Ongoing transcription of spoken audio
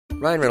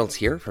Ryan Reynolds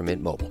here from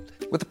Mint Mobile.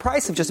 With the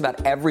price of just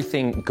about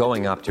everything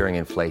going up during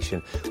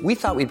inflation, we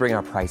thought we'd bring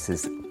our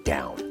prices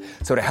down.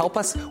 So to help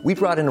us, we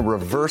brought in a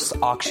reverse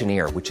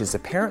auctioneer, which is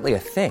apparently a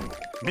thing.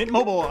 Mint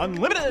Mobile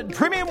Unlimited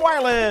Premium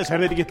Wireless. How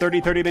to get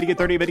 30, 30, bit to get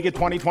 30, bit to get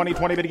 20, 20,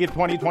 20, bit to get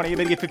 20, 20,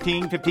 bit to get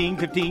 15, 15,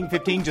 15,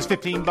 15, just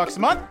 $15 a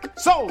month?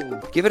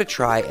 Sold! Give it a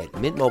try at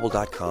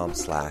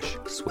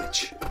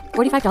mintmobile.com/switch.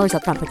 $45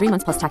 up front for 3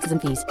 months plus taxes and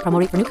fees. Promo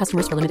rate for new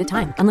customers for limited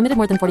time. Unlimited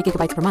more than 40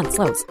 gigabytes per month.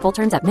 Slows full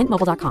terms at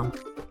mintmobile.com.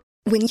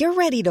 When you're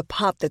ready to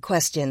pop the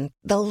question,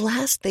 the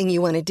last thing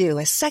you want to do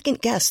is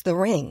second-guess the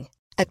ring.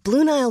 At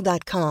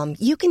BlueNile.com,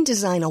 you can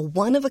design a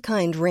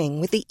one-of-a-kind ring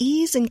with the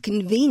ease and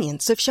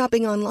convenience of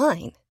shopping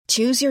online.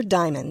 Choose your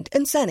diamond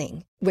and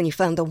setting. When you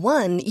find the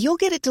one, you'll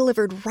get it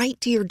delivered right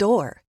to your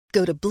door.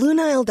 Go to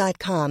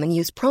BlueNile.com and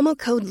use promo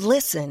code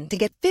LISTEN to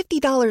get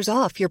 $50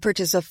 off your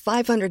purchase of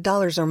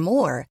 $500 or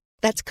more.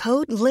 That's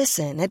code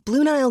LISTEN at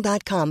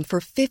BlueNile.com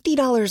for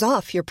 $50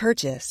 off your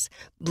purchase.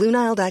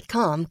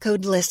 BlueNile.com,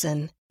 code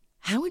LISTEN.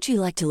 How would you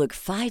like to look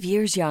 5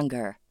 years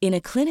younger? In a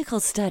clinical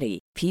study,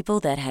 people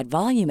that had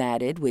volume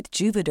added with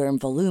Juvederm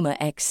Voluma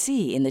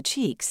XC in the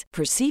cheeks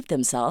perceived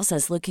themselves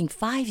as looking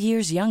 5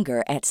 years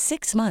younger at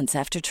 6 months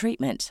after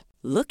treatment.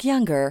 Look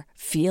younger,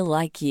 feel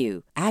like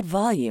you. Add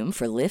volume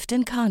for lift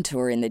and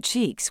contour in the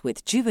cheeks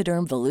with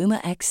Juvederm Voluma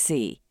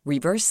XC.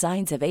 Reverse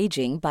signs of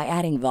aging by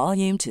adding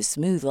volume to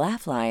smooth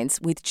laugh lines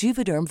with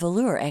Juvederm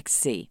Volure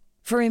XC.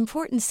 For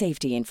important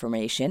safety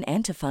information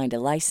and to find a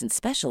licensed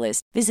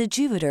specialist, visit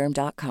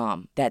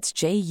Juvederm.com. That's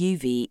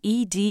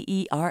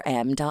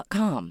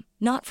JUVEDERM.com.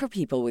 Not for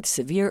people with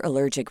severe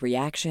allergic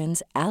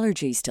reactions,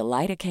 allergies to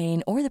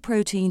lidocaine, or the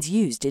proteins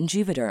used in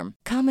Juvederm.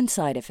 Common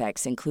side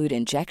effects include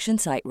injection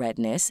site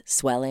redness,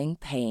 swelling,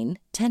 pain,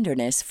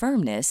 tenderness,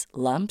 firmness,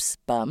 lumps,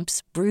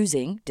 bumps,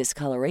 bruising,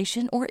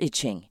 discoloration, or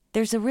itching.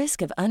 There's a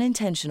risk of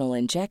unintentional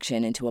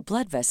injection into a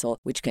blood vessel,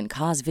 which can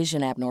cause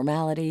vision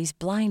abnormalities,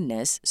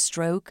 blindness,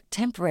 stroke,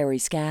 temporary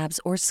scabs,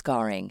 or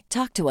scarring.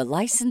 Talk to a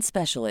licensed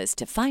specialist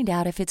to find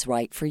out if it's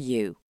right for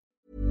you.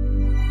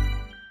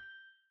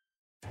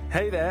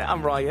 Hey there,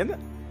 I'm Ryan.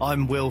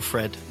 I'm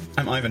Wilfred.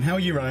 I'm Ivan. How are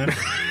you, Ryan?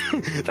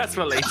 That's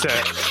for later.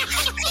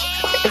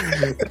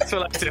 That's for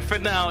later. For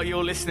now,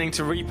 you're listening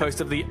to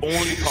Repost of the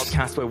only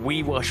podcast where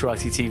we watch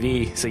reality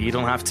TV, so you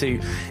don't have to.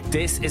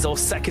 This is our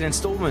second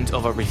installment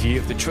of our review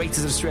of the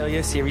Traitors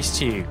Australia Series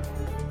 2.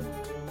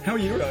 How are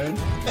you, Ryan?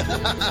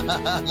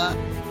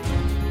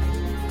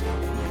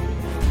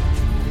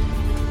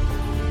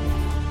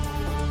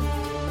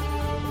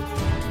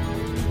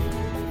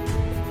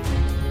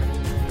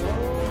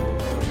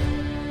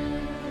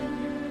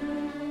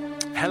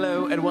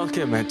 Hello and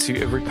welcome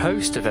to a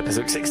repost of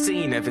episode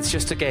 16 of It's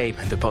Just a Game,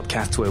 the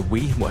podcast where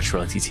we watch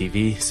reality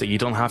TV so you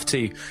don't have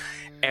to.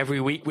 Every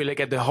week we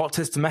look at the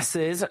hottest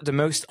messes, the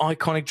most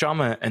iconic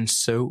drama, and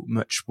so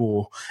much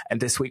more.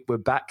 And this week we're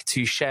back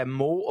to share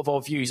more of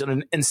our views on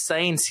an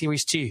insane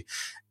series 2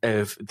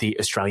 of the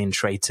Australian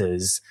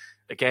Traitors.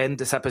 Again,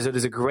 this episode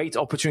is a great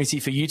opportunity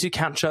for you to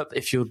catch up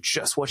if you're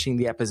just watching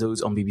the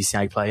episodes on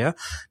BBC iPlayer.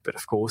 But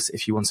of course,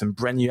 if you want some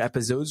brand new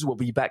episodes, we'll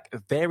be back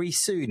very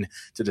soon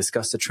to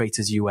discuss the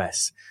Traitors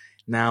US.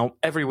 Now,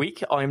 every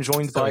week I am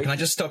joined by... Can I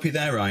just stop you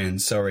there, Ryan?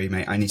 Sorry,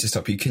 mate. I need to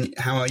stop you.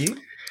 How are you?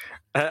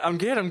 I'm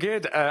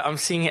good. I've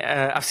seen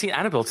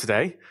Annabel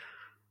today.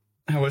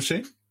 How was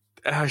she?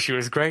 She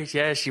was great.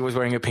 Yeah, she was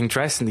wearing a pink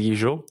dress in the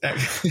usual.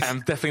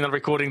 I'm definitely not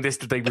recording this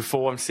the day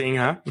before I'm seeing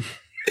her.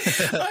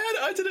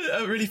 I did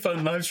a really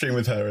fun live stream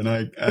with her, and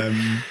I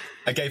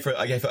gave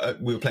her.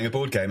 We were playing a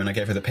board game, and I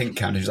gave her the pink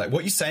counter. She was like,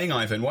 "What are you saying,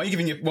 Ivan? Why are you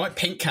giving your white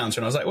pink counter?"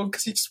 And I was like, "Well,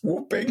 because you just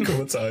wore pink all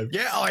the time."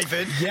 Yeah,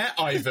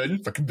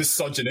 Ivan. Fucking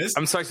misogynist.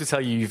 I'm sorry to tell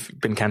you, you've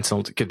been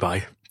cancelled.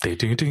 Goodbye.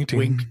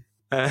 Wink.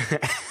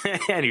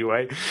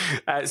 Anyway,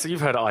 so you've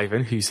heard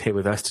Ivan, who's here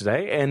with us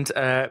today, and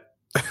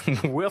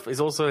Wilf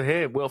is also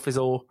here. Wilf is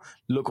our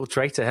local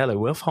traitor. Hello,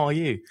 Wilf. How are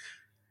you?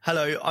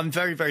 Hello, I'm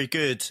very, very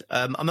good.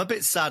 I'm a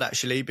bit sad,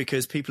 actually,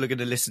 because people are going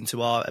to listen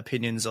to our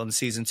opinions on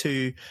season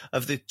 2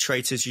 of the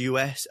Traitors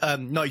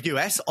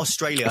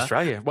Australia.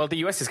 Australia. Well, the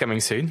US is coming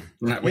soon.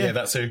 Yeah,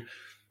 that's who.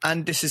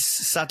 And this is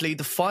sadly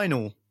the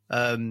final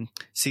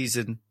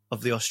season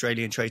of the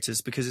Australian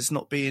Traitors because it's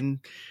not being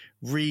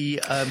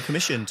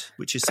commissioned,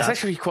 which is sad. It's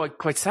actually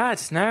quite sad.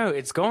 No,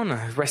 it's gone.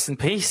 Rest in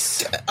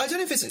peace. I don't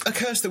know if it's a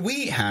curse that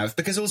we have,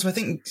 because also I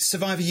think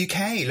Survivor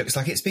UK looks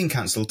like it's been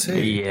cancelled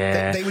too.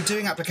 Yeah. They were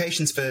doing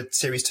applications for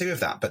series 2 of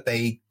that, but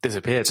they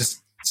disappeared.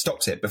 Just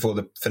stopped it before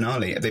the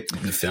finale,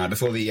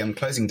 before the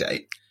closing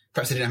date.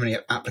 Perhaps they didn't have any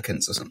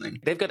applicants or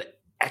something. They've got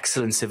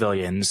excellent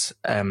civilians,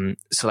 so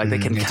they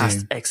can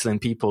cast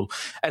excellent people.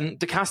 And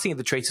the casting of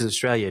the Traitors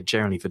Australia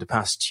generally for the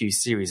past 2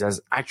 series has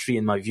actually,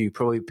 in my view,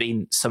 probably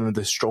been some of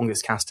the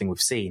strongest casting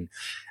we've seen.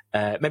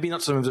 Maybe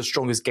not some of the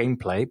strongest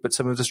gameplay, but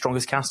some of the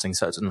strongest casting,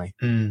 certainly.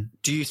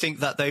 Do you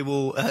think that they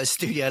will,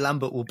 Studio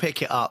Lambert will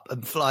pick it up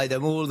and fly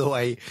them all the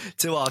way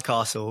to our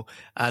castle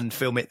and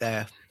film it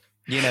there?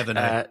 You never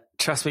know.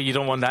 Trust me, you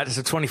don't want that. It's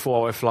a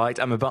 24-hour flight.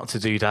 I'm about to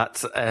do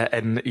that,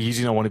 and you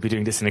do not want to be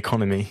doing this in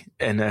economy.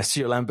 And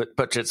Studio Lambert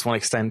budgets won't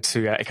extend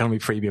to economy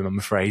premium, I'm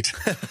afraid.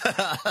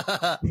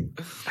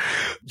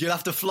 You'll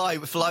have to fly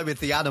with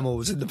the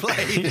animals in the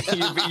plane.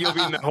 you'll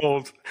be in the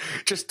hold.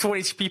 Just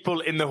 20 people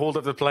in the hold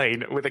of the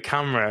plane with a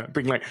camera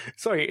being like,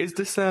 sorry, is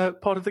this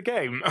part of the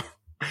game?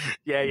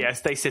 Yeah,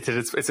 stay seated.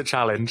 It's a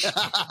challenge.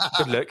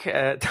 Good luck.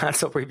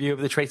 That's our review of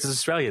the Traitors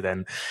Australia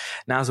then.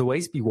 Now, as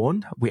always, be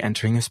warned, we're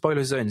entering a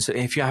spoiler zone. So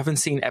if you haven't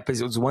seen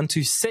episodes 1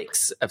 to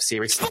 6 of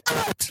series...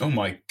 Oh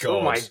my God.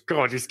 Oh my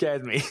God, you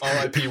scared me.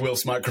 R.I.P.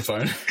 Will's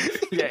microphone.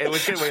 Yeah, it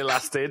was good when it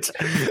lasted.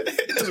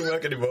 It doesn't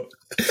work anymore.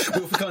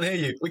 Wolf, we can't hear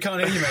you. We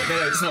can't hear you, mate.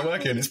 No, it's not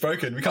working. It's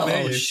broken. We can't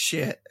hear you. Oh,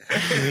 shit.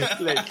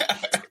 Look,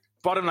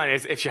 bottom line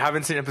is, if you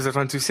haven't seen episode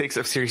 1 to 6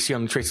 of Series 2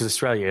 on Traitors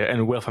Australia,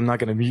 and Wilf, I'm not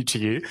going to mute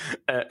you,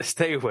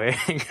 stay away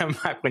and come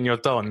back when you're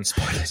done.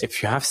 Spoilers.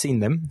 If you have seen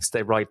them,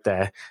 stay right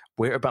there.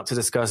 We're about to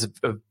discuss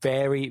a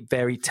very,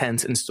 very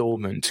tense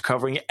installment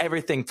covering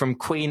everything from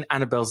Queen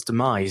Annabel's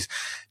demise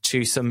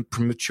to some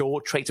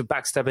premature traitor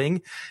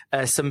backstabbing,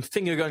 some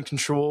finger gun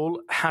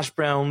control, hash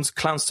browns,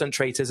 clowns turned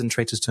traitors, and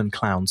traitors turned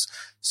clowns.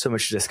 So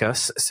much to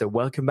discuss. So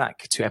welcome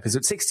back to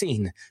episode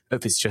 16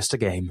 of It's Just a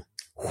Game.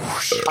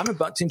 I'm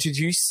about to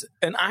introduce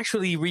an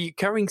actually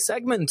recurring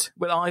segment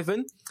with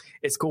Ivan.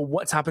 It's called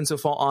What's Happened So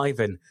Far,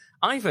 Ivan.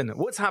 Ivan,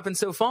 what's happened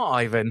so far,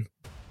 Ivan?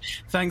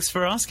 Thanks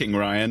for asking,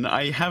 Ryan.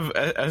 I have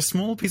a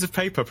small piece of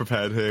paper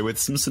prepared here with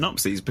some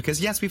synopses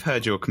because, yes, we've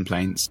heard your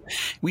complaints.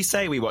 We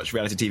say we watch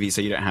reality TV so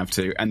you don't have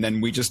to, and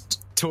then we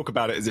just talk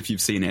about it as if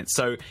you've seen it.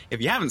 So if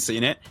you haven't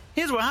seen it,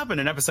 here's what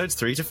happened in episodes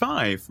 3 to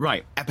 5.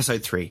 Right,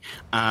 episode 3.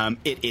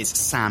 It is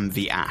Sam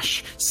v.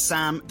 Ash.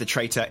 Sam, the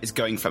traitor, is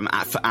going for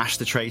Ash,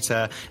 the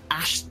traitor.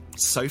 Ash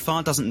so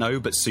far doesn't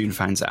know, but soon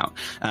finds out.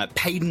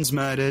 Payden's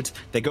murdered.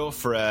 They go off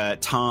for a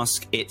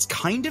task. It's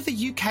kind of a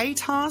UK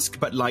task,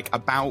 but like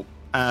about...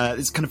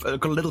 it's kind of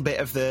got a little bit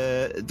of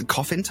the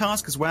coffin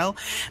task as well.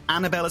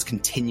 Annabel is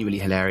continually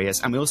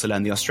hilarious, and we also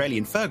learn the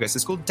Australian Fergus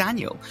is called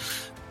Daniel.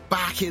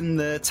 Back in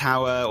the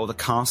tower, or the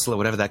castle, or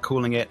whatever they're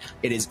calling it,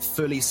 it is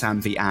fully Sam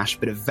v. Ash,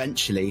 but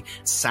eventually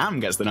Sam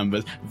gets the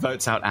numbers,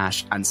 votes out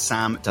Ash, and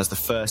Sam does the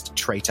first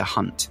traitor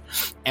hunt.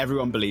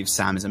 Everyone believes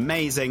Sam is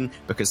amazing,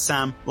 because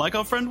Sam, like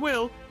our friend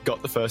Will,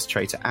 got the first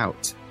traitor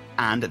out.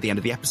 And at the end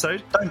of the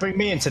episode... Don't bring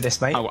me into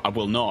this, mate. I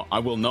will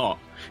not.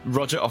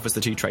 Roger offers the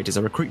 2 traitors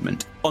a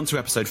recruitment. On to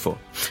episode 4.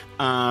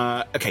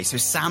 Okay, so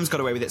Sam's got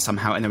away with it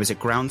somehow, and there is a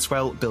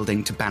groundswell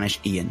building to banish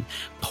Ian.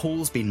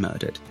 Paul's been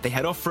murdered. They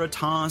head off for a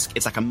task.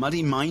 It's like a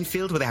muddy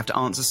minefield where they have to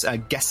answer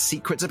guess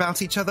secrets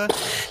about each other.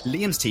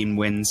 Liam's team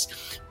wins.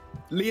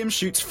 Liam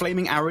shoots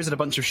flaming arrows at a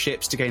bunch of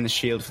ships to gain the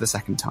shield for the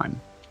second time.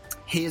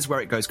 Here's where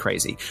it goes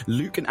crazy.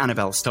 Luke and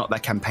Annabel start their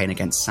campaign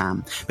against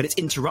Sam, but it's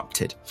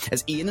interrupted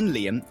as Ian and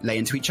Liam lay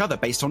into each other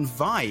based on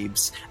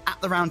vibes.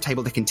 At the round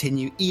table, they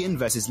continue Ian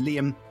versus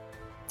Liam,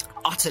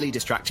 utterly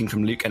distracting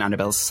from Luke and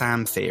Annabel's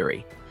Sam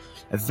theory.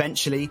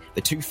 Eventually,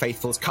 the 2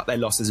 faithfuls cut their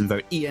losses and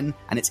vote Ian,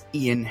 and it's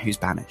Ian who's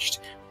banished.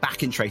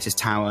 Back in Traitors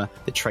Tower,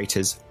 the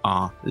traitors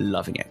are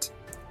loving it.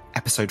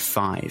 Episode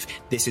 5.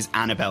 This is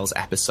Annabel's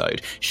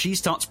episode. She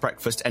starts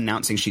breakfast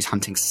announcing she's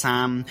hunting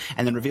Sam,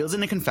 and then reveals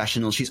in a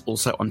confessional she's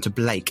also onto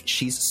Blake.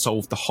 She's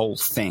solved the whole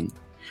thing.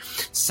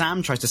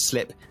 Sam tries to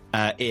slip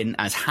in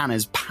as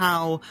Hannah's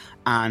pal,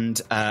 and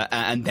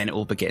then it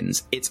all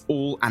begins. It's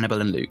all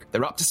Annabel and Luke.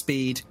 They're up to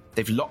speed.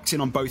 They've locked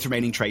in on both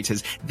remaining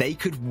traitors. They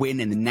could win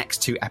in the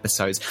next 2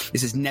 episodes.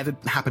 This has never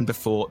happened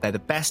before. They're the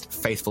best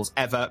faithfuls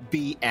ever.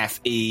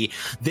 BFE.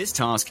 This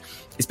task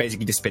is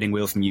basically the spinning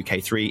wheel from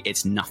UK3.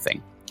 It's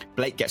nothing.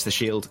 Blake gets the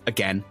shield.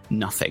 Again,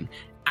 nothing.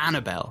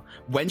 Annabel,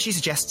 when she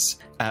suggests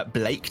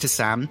Blake to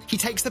Sam, he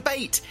takes the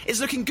bait. It's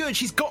looking good.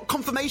 She's got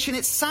confirmation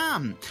it's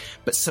Sam.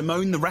 But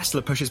Simone, the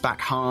wrestler, pushes back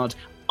hard,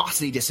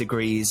 utterly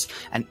disagrees,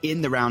 and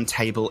in the round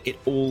table, it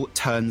all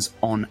turns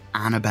on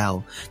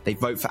Annabel. They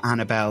vote for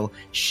Annabel.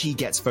 She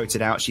gets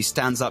voted out. She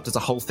stands up, does a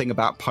whole thing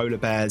about polar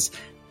bears,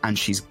 and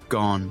she's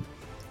gone.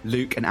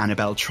 Luke and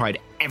Annabel tried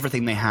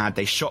everything they had.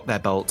 They shot their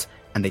bolt,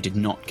 and they did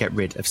not get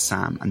rid of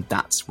Sam, and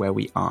that's where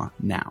we are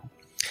now.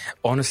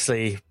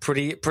 Honestly,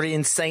 pretty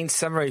insane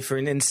summary for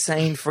an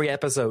insane 3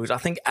 episodes. I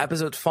think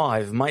episode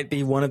 5 might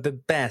be one of the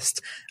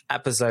best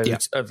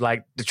episodes of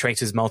like the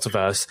Traitors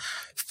multiverse,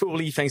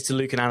 fully thanks to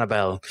Luke and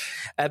Annabel.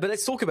 But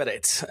let's talk about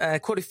it.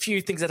 Quite a few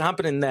things that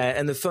happen in there,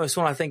 and the first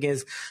one I think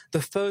is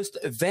the first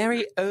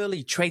very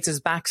early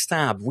Traitors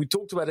backstab. We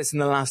talked about this in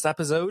the last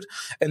episode,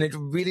 and it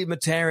really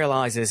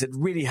materializes. It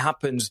really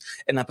happens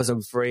in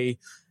episode 3.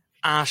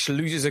 Ash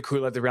loses a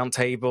cool at the round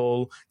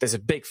table. There's a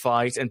big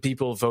fight, and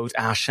people vote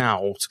Ash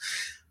out.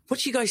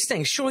 What do you guys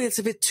think? Surely it's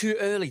a bit too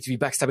early to be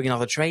backstabbing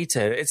another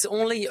traitor. It's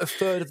only a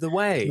third of the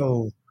way.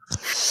 Oh.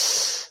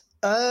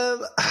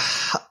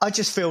 I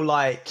just feel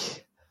like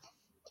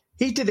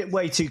he did it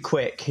way too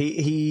quick.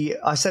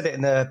 I said it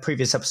in the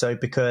previous episode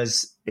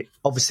because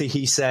obviously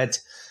he said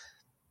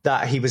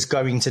that he was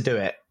going to do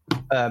it,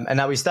 and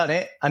now he's done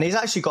it, and he's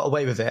actually got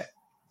away with it.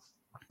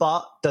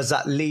 But does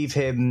that leave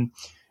him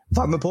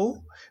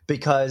vulnerable?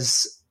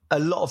 Because a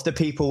lot of the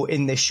people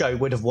in this show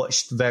would have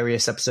watched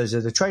various episodes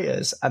of the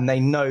Traitors, and they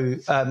know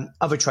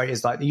other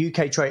traitors like the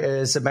UK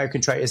traitors,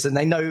 American traitors, and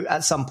they know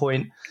at some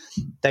point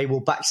they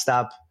will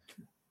backstab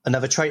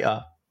another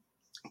traitor.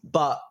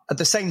 But at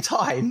the same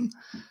time,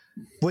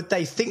 would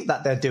they think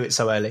that they'll do it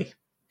so early?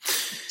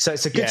 So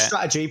it's a good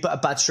strategy, but a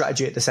bad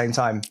strategy at the same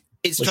time.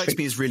 It strikes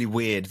me as really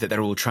weird that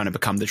they're all trying to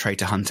become the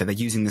traitor hunter. They're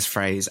using this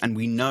phrase, and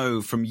we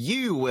know from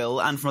you,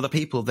 Will, and from other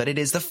people that it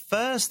is the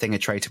first thing a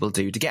traitor will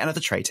do to get another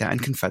traitor and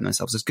confirm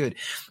themselves as good.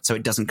 So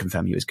it doesn't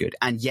confirm you as good.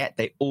 And yet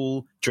they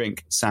all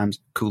drink Sam's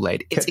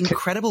Kool-Aid. It's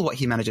incredible what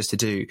he manages to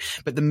do.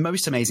 But the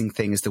most amazing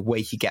thing is the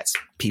way he gets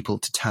people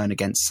to turn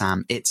against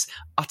Sam. It's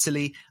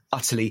utterly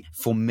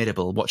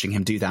formidable watching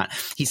him do that.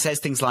 He says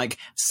things like,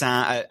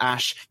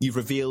 Ash, you've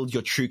revealed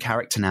your true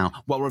character now,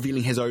 while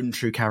revealing his own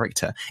true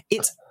character.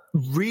 It's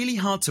really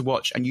hard to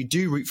watch, and you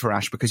do root for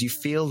Ash because you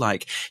feel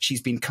like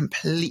she's been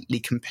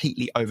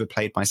completely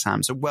overplayed by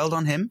Sam. So well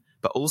done him,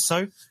 but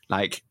also,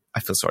 like,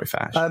 I feel sorry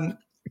for Ash.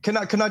 Can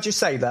I just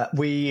say that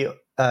we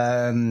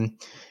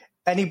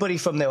anybody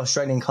from the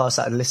Australian cast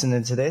that are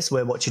listening to this,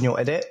 we're watching your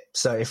edit.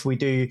 So if we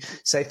do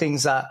say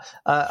things that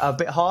are a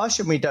bit harsh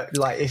and we don't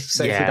like, if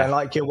we don't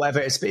like you or whatever,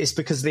 it's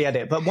because of the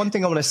edit. But one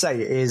thing I want to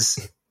say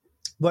is,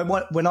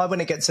 when I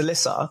went against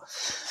Alyssa,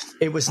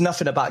 it was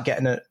nothing about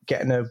getting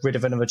rid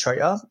of another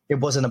traitor. It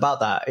wasn't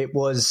about that. It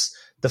was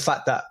the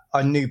fact that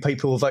I knew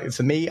people were voting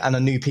for me and I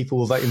knew people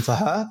were voting for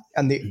her.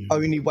 And the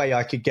only way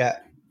I could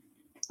get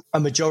a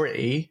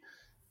majority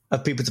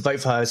of people to vote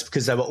for her is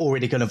because they were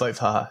already going to vote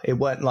for her. It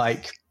weren't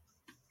like,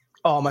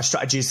 oh, my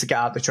strategy is to get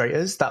out the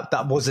traitors.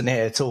 That wasn't it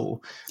at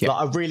all. Yeah.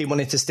 Like, I really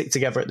wanted to stick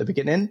together at the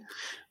beginning.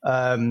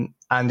 And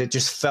it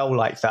just felt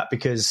like that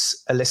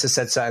because Alyssa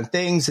said certain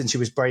things and she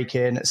was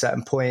breaking at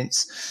certain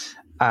points.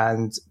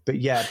 But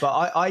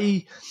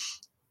I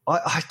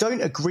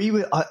don't agree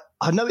with,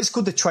 I know it's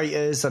called the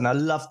Traitors and I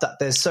love that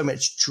there's so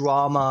much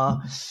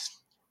drama,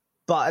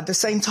 but at the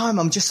same time,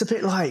 I'm just a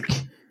bit like,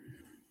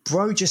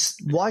 bro,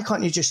 why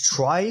can't you just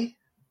try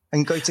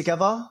and go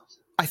together?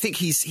 I think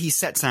he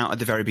sets out at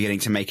the very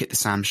beginning to make it the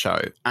Sam show.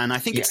 And I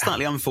think it's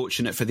slightly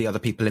unfortunate for the other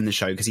people in the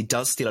show because he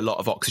does steal a lot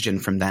of oxygen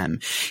from them.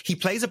 He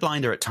plays a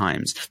blinder at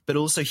times, but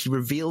also he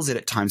reveals it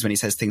at times when he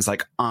says things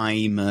like,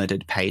 I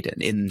murdered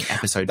Payton in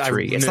episode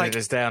 3. It's like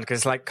this down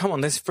because, like, come on,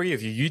 there's 3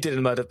 of you. You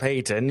didn't murder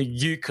Payton.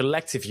 You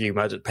collectively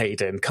murdered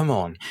Payton. Come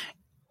on.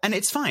 And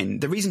it's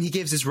fine. The reason he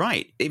gives is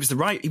right. He was the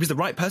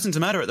right person to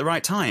murder at the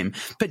right time.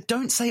 But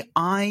don't say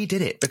I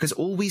did it, because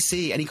all we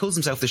see, and he calls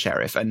himself the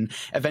sheriff and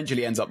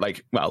eventually ends up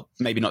like, well,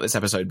 maybe not this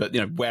episode, but,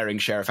 you know, wearing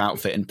sheriff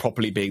outfit and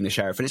properly being the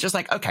sheriff. And it's just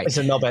like, okay. It's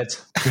a knobhead.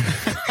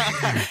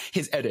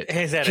 His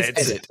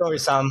edit. Sorry,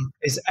 Sam.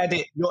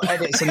 Your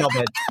edit's a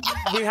knobhead.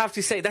 We have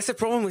to say, that's the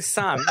problem with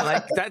Sam.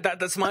 Like,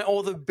 that's my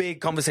other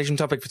big conversation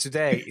topic for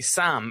today.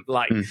 Sam,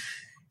 like...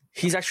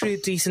 He's actually a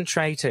decent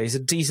traitor. He's a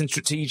decent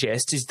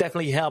strategist. He's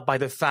definitely helped by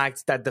the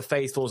fact that the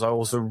Faithfuls are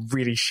also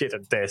really shit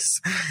at this.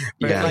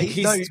 But, like,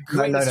 he's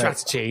great at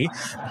strategy.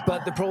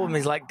 But the problem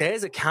is, like,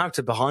 there's a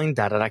character behind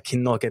that I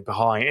cannot get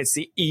behind. It's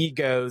the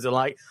ego, the,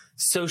 like,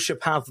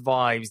 sociopath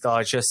vibes that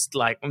are just,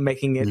 like,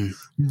 making it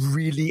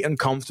really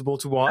uncomfortable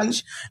to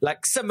watch.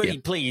 Like, somebody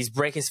please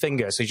break his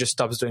finger so he just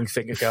stops doing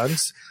finger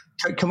guns.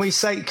 Can we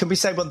say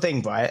one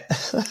thing, right?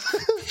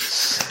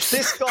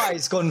 This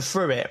guy's gone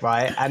through it,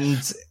 right?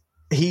 And...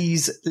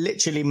 he's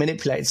literally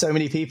manipulated so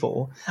many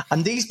people.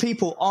 And these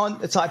people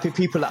aren't the type of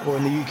people that were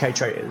in the UK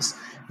traitors.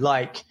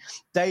 Like,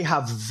 they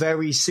have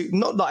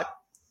not like,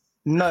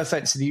 no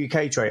offense to the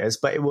UK traitors,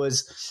 but it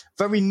was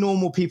very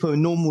normal people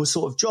in normal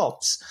sort of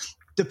jobs.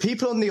 The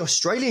people on the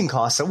Australian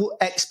cast are all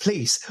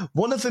ex-police.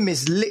 One of them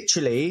is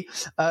literally,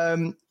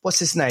 what's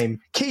his name?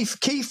 Keith.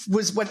 Keith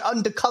went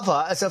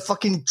undercover as a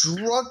fucking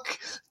drug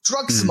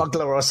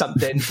smuggler or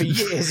something for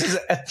years.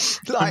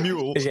 Like, a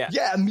mule.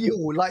 Yeah, a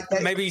mule. Like,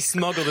 maybe he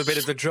smuggled a bit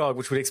of the drug,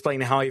 which would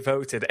explain how he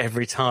voted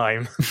every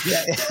time.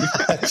 Yeah.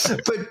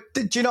 But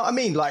do you know what I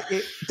mean? Like,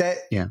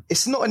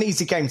 it's not an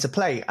easy game to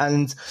play.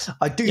 And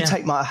I do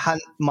take my hat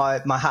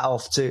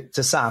off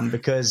to Sam,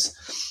 because...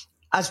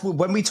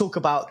 when we talk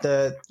about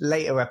the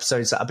later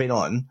episodes that I've been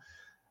on,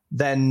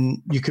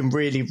 then you can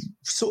really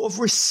sort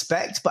of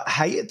respect but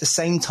hate at the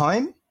same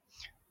time.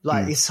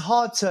 Like, it's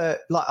hard to,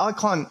 like, I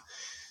can't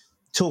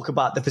talk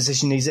about the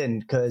position he's in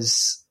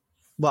because,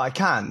 well, I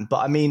can, but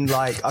I mean,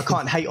 like, I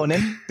can't hate on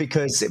him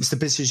because it was the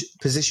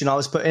position I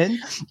was put in.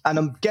 And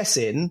I'm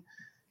guessing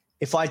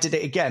if I did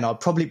it again, I'd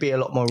probably be a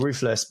lot more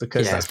ruthless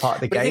because that's part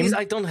of the game. The thing is,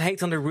 I don't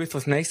hate on the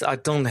ruthlessness. I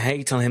don't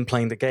hate on him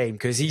playing the game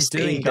because he's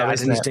doing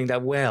that and he's doing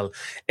that well.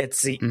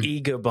 It's the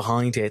ego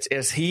behind it.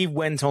 As he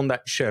went on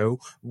that show,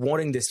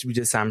 wanting this to be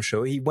the Sam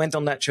show, he went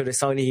on that show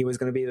deciding he was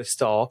going to be the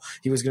star.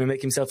 He was going to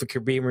make himself a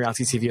career in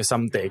reality TV or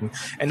something.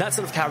 And that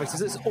sort of character,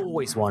 there's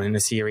always one in a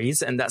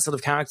series. And that sort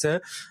of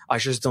character, I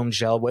just don't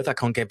gel with. I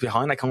can't get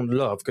behind. I can't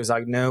love because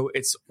I know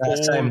it's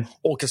all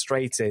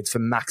orchestrated for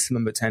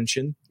maximum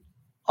attention.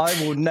 I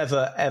will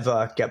never,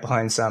 ever get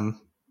behind Sam.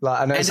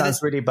 Like, I know it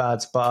sounds really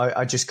bad, but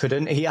I just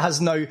couldn't. He has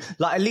no,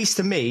 like, at least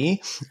to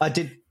me, I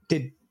did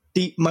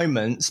deep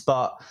moments,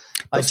 but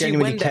I you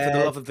genuinely went there cared. for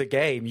the love of the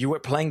game. You were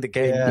playing the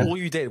game. Yeah. All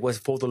you did was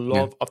for the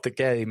love of the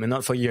game and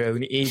not for your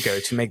own ego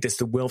to make this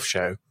the Wilf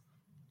show.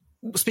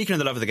 Speaking of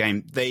the love of the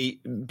game,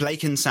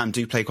 Blake and Sam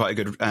do play quite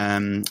a good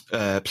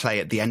play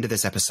at the end of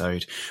this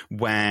episode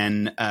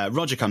when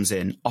Roger comes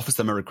in, offers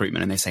them a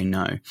recruitment, and they say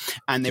no,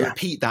 and they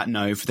repeat that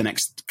no for the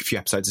next few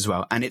episodes as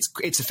well. And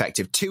it's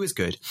effective. 2 is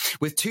good.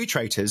 With 2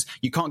 traitors,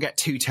 you can't get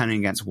 2 turning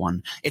against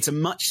 1. It's a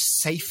much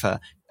safer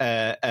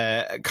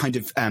kind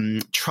of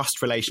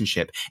trust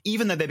relationship,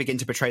 even though they begin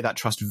to betray that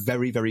trust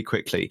very, very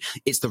quickly.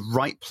 It's the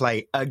right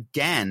play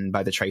again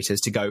by the traitors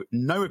to go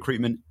no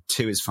recruitment,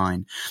 2 is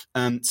fine.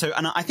 And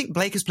I think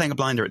Blake is playing a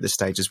blinder at this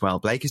stage as well.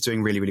 Blake is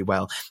doing really, really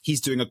well.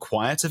 He's doing a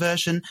quieter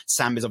version.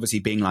 Sam is obviously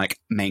being like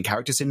main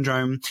character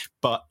syndrome,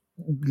 but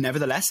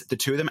nevertheless, the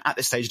 2 of them at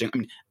this stage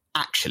doing,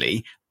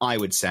 actually, I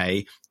would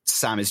say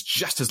Sam is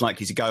just as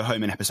likely to go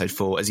home in episode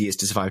 4 as he is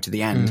to survive to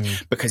the end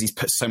because he's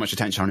put so much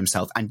attention on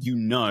himself, and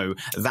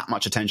that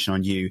much attention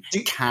on you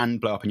can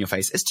blow up in your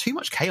face. It's too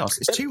much chaos.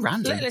 It's too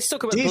random. Let's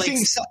talk about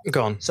Blake's...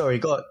 Go on. Sorry,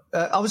 go on.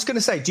 I was going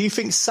to say, do you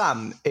think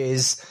Sam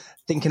is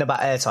thinking about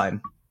airtime?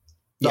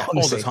 Yeah,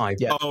 all the time.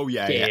 Yeah. Oh,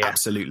 yeah,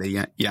 absolutely.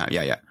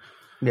 Yeah.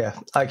 Yeah.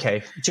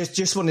 Okay.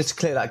 Just wanted to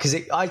clear that because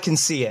I can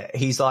see it.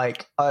 He's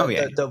like,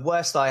 the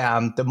worse I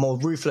am, the more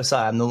ruthless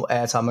I am, the more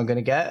airtime I'm going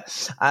to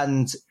get.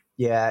 And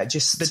yeah,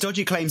 just the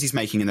dodgy claims he's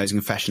making in those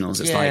confessionals.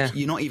 It's like,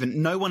 you're not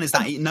even, no one is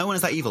that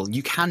evil.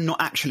 You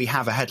cannot actually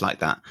have a head like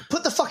that.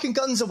 Put the fucking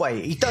guns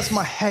away. He does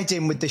my head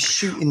in with the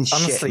shooting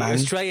Honestly, shit, man.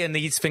 Australia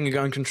needs finger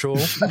gun control.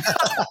 You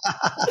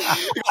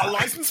got a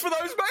license for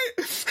those, mate?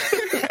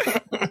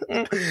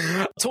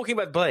 Talking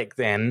about Blake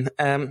then,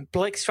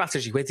 Blake's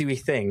strategy, what do we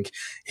think?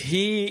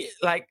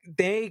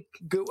 They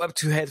go up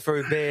to head for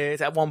a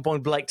bit. At one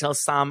point, Blake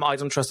tells Sam, I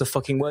don't trust a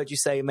fucking word you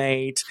say,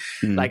 mate.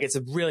 It's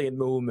a brilliant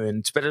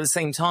moment. But at the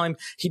same time,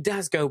 he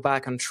does go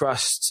back and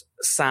trust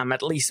Sam,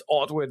 at least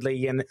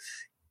outwardly. And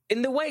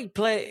in the way he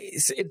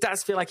plays, it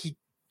does feel like he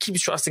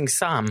keeps trusting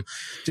Sam.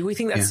 Do we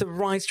think that's the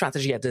right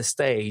strategy at this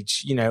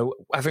stage,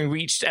 having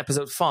reached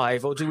episode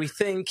 5? Or do we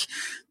think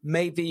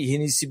maybe he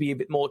needs to be a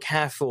bit more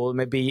careful,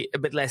 maybe a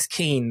bit less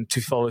keen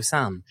to follow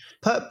Sam?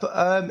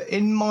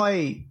 In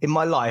my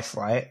life,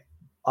 right,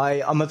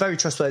 I'm a very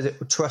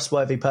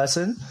trustworthy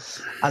person,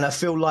 and I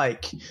feel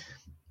like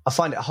I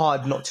find it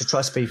hard not to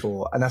trust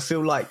people. And I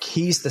feel like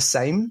he's the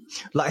same.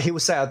 Like he will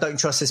say, I don't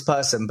trust this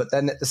person. But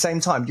then at the same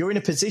time, you're in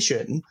a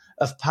position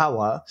of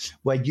power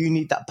where you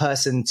need that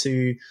person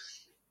to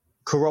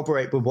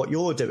corroborate with what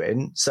you're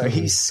doing. So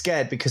he's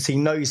scared because he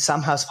knows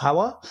Sam has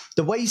power.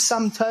 The way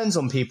Sam turns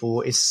on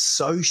people is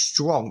so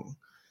strong.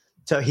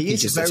 So he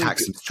just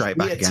attacks them straight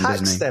back again, attacks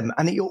doesn't he? them.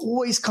 And he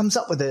always comes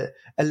up with a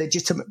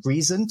legitimate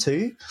reason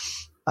too.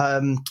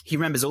 He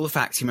remembers all the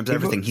facts. He remembers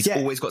everything. He's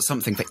always got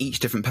something for each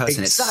different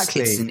person.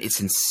 Exactly.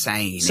 It's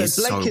insane.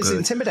 So Blake is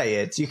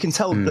intimidated. You can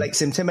tell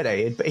Blake's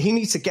intimidated, but he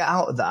needs to get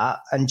out of that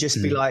and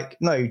just be like,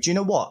 no, do you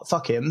know what?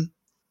 Fuck him.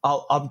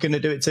 I'm going to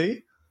do it too.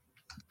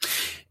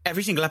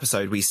 Every single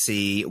episode, we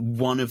see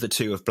one of the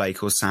 2 of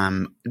Blake or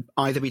Sam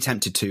either be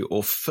tempted to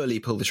or fully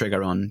pull the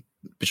trigger on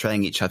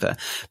betraying each other.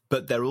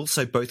 But they're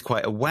also both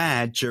quite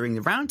aware during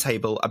the round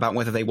table about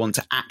whether they want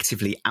to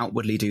actively,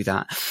 outwardly do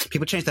that.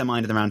 People change their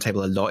mind in the round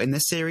table a lot in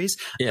this series.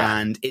 Yeah.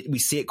 And we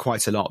see it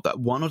quite a lot, that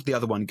one or the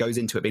other one goes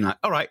into it being like,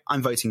 all right,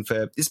 I'm voting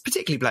for, it's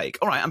particularly Blake.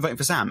 All right, I'm voting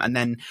for Sam. And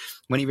then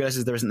when he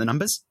realizes there isn't the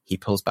numbers, he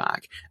pulls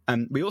back.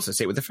 We also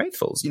see it with the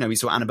Faithfuls. We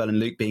saw Annabel and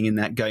Luke being in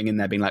there, going in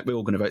there being like, we're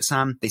all going to vote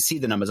Sam. They see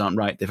the numbers aren't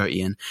right. They vote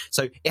Ian.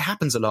 So it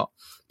happens a lot,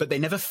 but they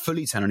never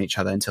fully turn on each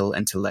other until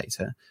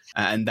later.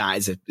 And that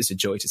is a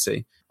joy to see.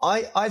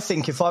 I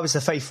think if I was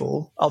a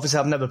Faithful, obviously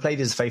I've never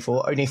played as a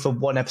Faithful, only for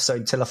one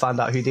episode till I found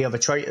out who the other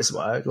traitors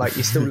were. Like,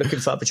 you're still looking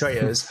for other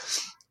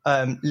traitors.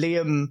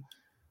 Liam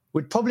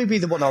would probably be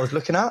the one I was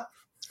looking at.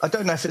 I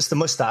don't know if it's the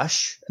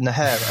mustache and the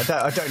hair.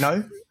 I don't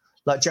know.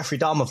 Like Jeffrey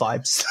Dahmer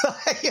vibes.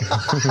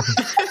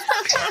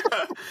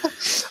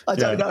 I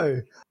don't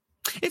know.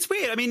 It's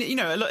weird. I mean,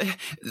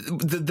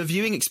 the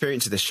viewing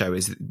experience of this show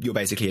is you're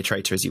basically a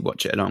traitor as you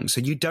watch it along.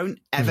 So you don't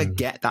ever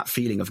get that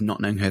feeling of not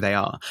knowing who they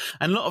are.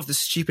 And a lot of the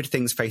stupid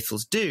things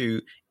Faithfuls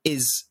do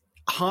is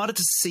harder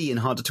to see and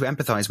harder to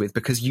empathize with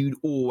because you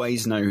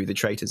always know who the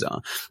traitors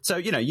are. So,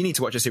 you need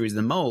to watch a series of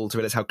The Mole to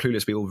realize how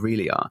clueless we all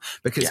really are,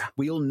 because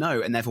we all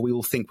know and therefore we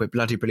all think we're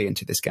bloody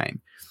brilliant at this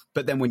game.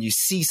 But then when you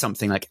see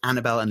something like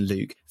Annabel and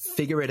Luke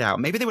figure it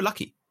out, maybe they were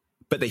lucky,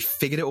 but they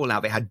figured it all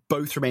out. They had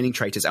both remaining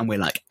traitors, and we're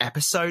like,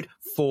 episode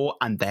 4,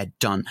 and they're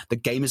done. The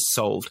game is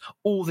solved.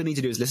 All they need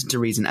to do is listen to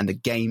reason, and the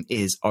game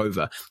is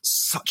over.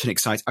 Such an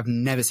exciting... I've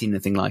never seen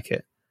anything like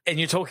it. And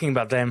you're talking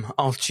about them,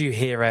 our 2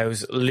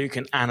 heroes, Luke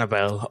and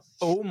Annabel.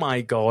 Oh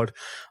my God,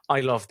 I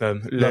love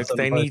them. Look,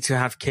 they need to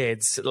have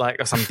kids,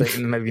 or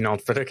something. Maybe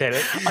not, but okay.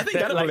 I think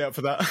Annabel will up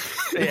for that.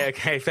 Yeah,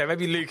 okay, fair.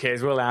 Maybe Luke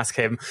is. We'll ask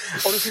him.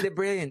 Honestly, they're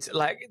brilliant.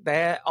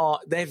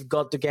 They've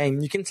got the game.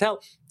 You can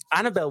tell.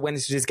 Annabel went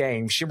into this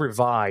game, she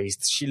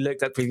revised, she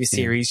looked at previous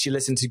series, she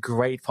listened to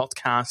great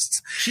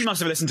podcasts. She must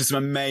have listened to some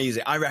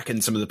amazing, I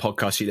reckon some of the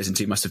podcasts she listened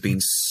to must have been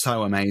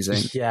so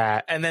amazing.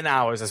 Yeah, and then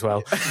ours as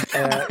well.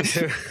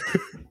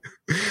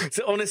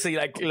 So honestly,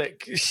 like,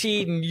 look,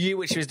 she knew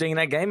what she was doing in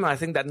that game, and I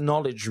think that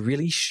knowledge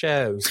really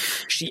shows.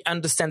 She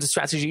understands the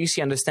strategy,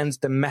 she understands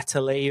the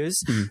meta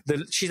layers.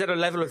 She's at a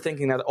level of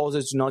thinking that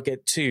others do not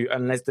get to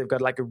unless they've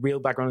got like a real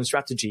background in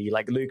strategy,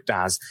 like Luke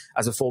does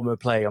as a former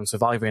player on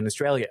Survivor in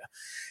Australia.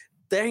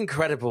 They're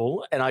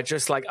incredible, and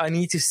I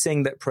need to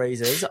sing their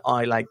praises.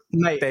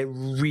 Mate, they're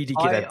really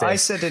good at this. I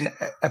said in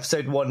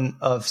episode 1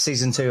 of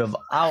season 2 of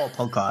our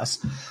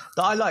podcast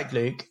that I like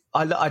Luke.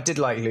 I did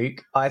like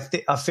Luke. I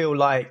feel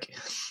like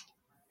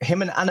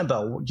him and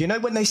Annabel, you know,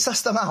 when they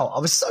sussed them out, I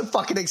was so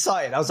fucking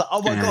excited. I was like,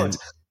 oh my God,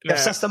 they've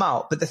sussed them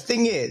out. But the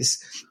thing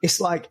is,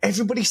 it's like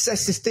everybody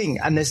says this thing,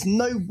 and there's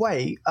no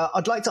way.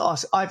 I'd like to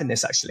ask Ivan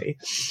this actually.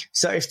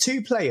 So if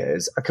 2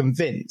 players are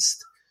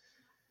convinced,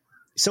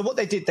 so what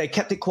they did, they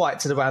kept it quiet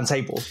to the round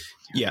table.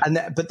 Yeah.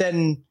 But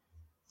then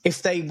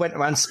if they went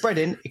around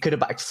spreading, it could have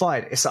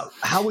backfired. It's like,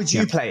 how would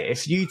you play it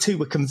if you 2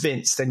 were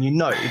convinced and you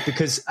know?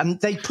 Because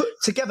they put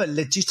together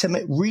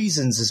legitimate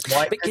reasons as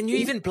why. But can you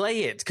even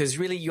play it? Because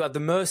really you are at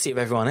the mercy of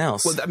everyone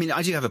else. Well, I mean,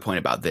 I do have a point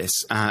about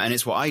this, and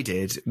it's what I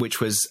did,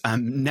 which was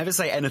never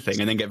say anything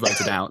and then get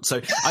voted out.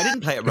 So I didn't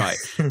play it right.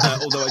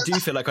 Although I do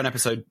feel like on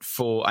episode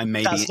 4, I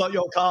maybe... That's not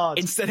your card.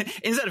 Instead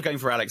of going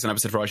for Alex on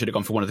episode 4, I should have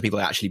gone for one of the people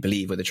I actually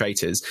believe were the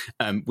traitors,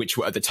 which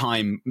were at the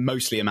time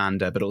mostly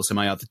Amanda, but also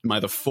my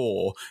other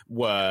 4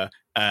 were...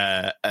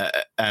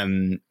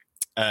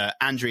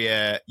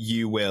 Andrea,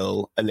 you,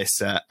 Will,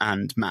 Alyssa,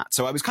 and Matt.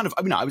 So I was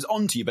I was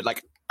on to you, but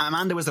like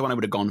Amanda was the one I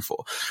would have gone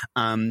for.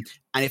 And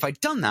if I'd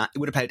done that, it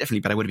would have played differently,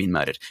 but I would have been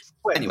murdered.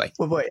 Anyway,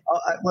 wait.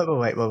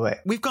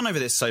 We've gone over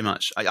this so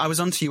much. I was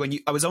on to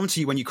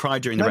you when you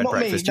cried during the Red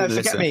Breakfast. No,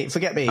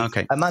 forget me.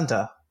 Okay,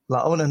 Amanda.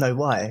 Like, I want to know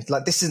why.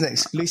 Like, this isn't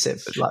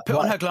exclusive. Like, put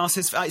on her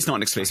glasses. It's not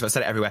an exclusive. I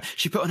said it everywhere.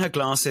 She put on her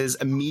glasses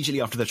immediately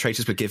after the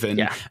traitors were given.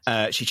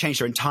 Yeah. She changed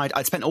her entire...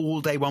 I'd spent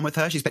all day one with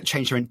her. She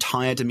changed her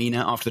entire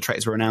demeanour after the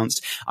traitors were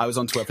announced. I was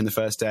on to her from the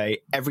first day.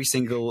 Every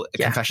single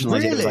confessional I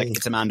did was like,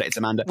 it's Amanda, it's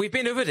Amanda. We've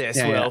been over this,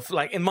 Will.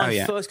 Like, in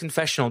my first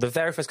confessional, the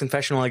very first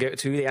confessional I go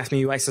to, they asked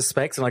me who I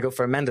suspect, and I go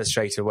for Amanda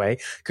straight away,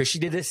 because she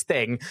did this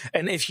thing.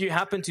 And if you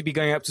happen to be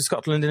going up to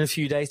Scotland in a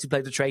few days to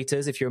play the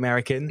traitors, if you're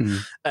American,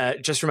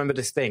 just remember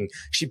this thing.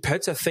 She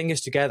puts her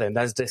fingers together, and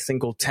there's this thing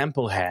called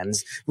temple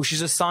hands, which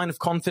is a sign of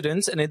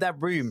confidence. And in that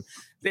room,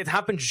 it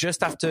happened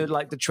just after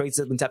like the traitors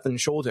had been tapped on the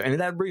shoulder, and in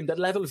that room, that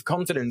level of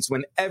confidence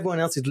when everyone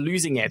else is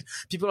losing it,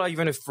 people are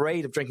even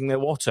afraid of drinking their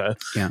water.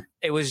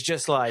 It was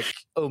just like,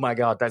 oh my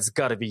God, that's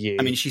gotta be you.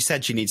 I mean, she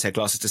said she needs her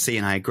glasses to see,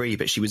 and I agree,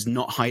 but she was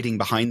not hiding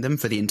behind them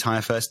for the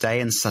entire first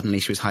day, and suddenly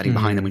she was hiding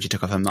behind them when she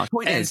took off her mask.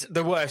 Point is,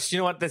 the worst, you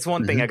know what, there's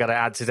one thing I gotta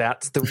add to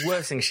that. The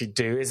worst thing she'd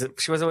do is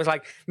that she was always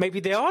like, maybe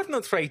they are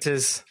not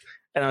traitors.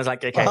 And I was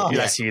like, okay,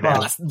 that's you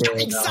then.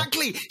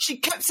 Exactly. She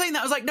kept saying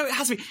that. I was like, no, it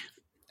has to be.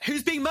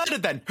 Who's being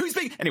murdered then?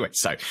 Anyway,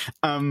 so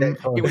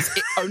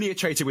only a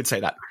traitor would say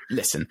that.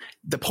 Listen,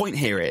 the point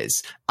here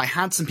is I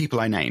had some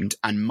people I named,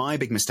 and my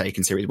big mistake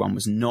in series 1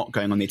 was not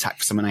going on the attack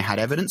for someone I had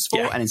evidence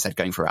for and instead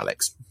going for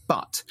Alex.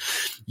 But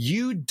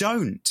you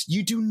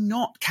do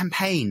not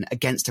campaign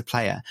against a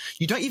player.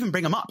 You don't even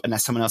bring them up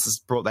unless someone else has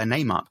brought their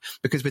name up,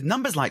 because with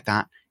numbers like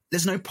that,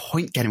 there's no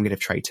point getting rid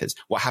of traitors.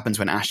 What happens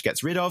when Ash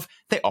gets rid of?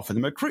 They offer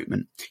them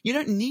recruitment. You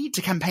don't need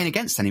to campaign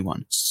against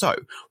anyone. So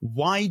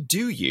why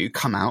do you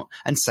come out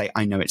and say,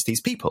 I know it's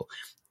these people?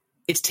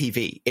 It's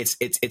TV. It's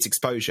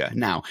exposure.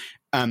 Now,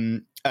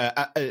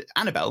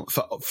 Annabel,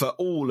 for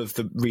all of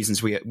the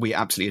reasons we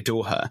absolutely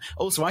adore her.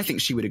 Also, I think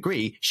she would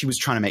agree she was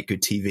trying to make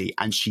good TV,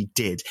 and she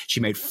did. She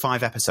made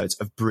 5 episodes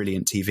of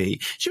brilliant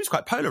TV. She was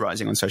quite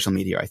polarizing on social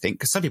media, I think,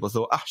 because some people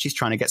thought, she's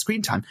trying to get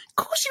screen time. Of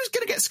course she was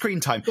going to get screen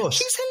time.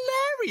 She's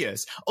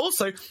hilarious.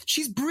 Also,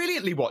 she's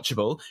brilliantly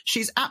watchable.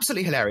 She's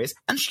absolutely hilarious,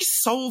 and she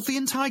solved the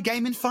entire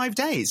game in 5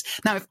 days.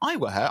 Now, if I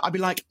were her, I'd be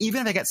like,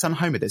 even if I get sent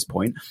home at this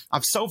point,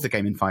 I've solved the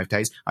game in 5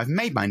 days. I've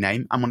made my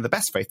name. I'm one of the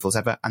best faithfuls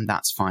ever, and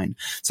that's fine.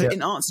 So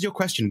in answer to your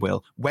question,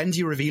 Will, when do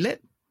you reveal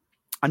it?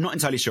 I'm not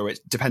entirely sure. It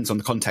depends on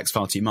the context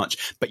far too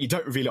much, but you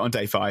don't reveal it on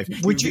day 5. You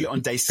reveal it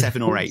on day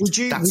 7 or 8.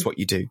 That's what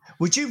you do.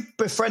 Would you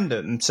befriend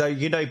them? So,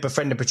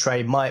 befriend and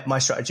betray, my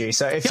strategy.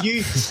 So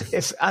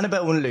if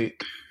Annabel and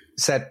Luke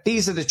said,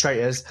 these are the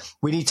traitors,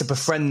 we need to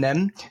befriend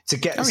them to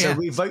get,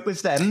 we vote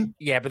with them.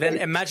 Yeah, but then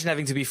imagine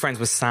having to be friends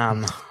with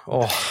Sam.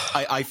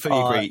 I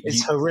fully agree.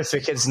 It's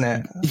horrific, isn't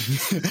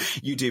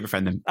it? You do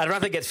befriend them. I'd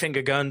rather get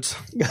finger gunned.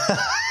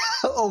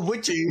 Oh,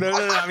 would you? No,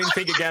 I mean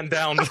finger gun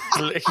down.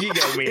 You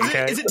get me,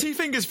 is it 2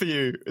 fingers for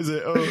you? Is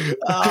it? You're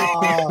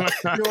on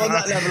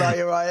that level, are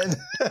you, Ryan?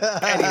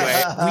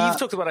 Anyway, we've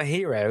talked about our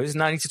heroes,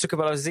 now I need to talk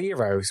about our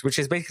zeros, which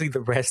is basically the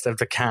rest of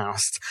the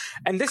cast.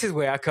 And this is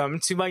where I come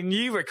to my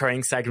new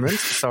recurring segment.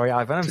 Sorry,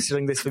 Ivan, I'm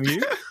stealing this from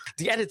you.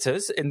 The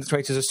editors in the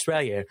Traitors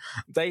Australia,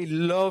 they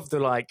love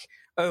the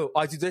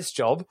I do this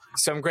job,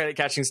 so I'm great at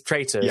catching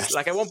traitors. Yes.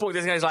 Like at one point,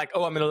 this guy's like,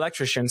 I'm an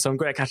electrician, so I'm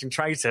great at catching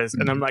traitors.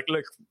 And I'm like,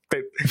 look,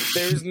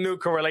 There is no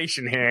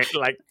correlation here.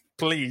 Like,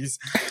 please.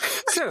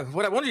 So,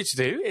 what I want you to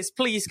do is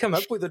please come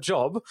up with a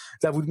job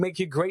that would make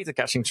you great at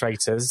catching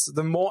traitors.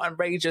 The more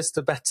outrageous,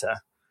 the better.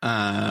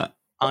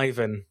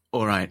 Ivan.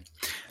 All right.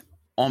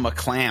 I'm a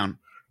clown.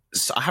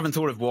 So I haven't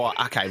thought of what.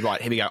 Okay,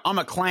 right, here we go. I'm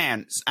a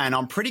clown, and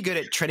I'm pretty good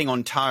at treading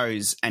on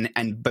toes.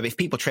 But if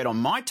people tread on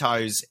my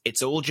toes,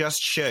 it's all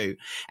just shoe.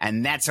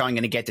 And that's how I'm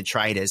going to get the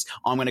traitors.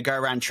 I'm going to go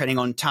around treading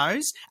on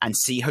toes and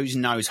see whose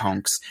nose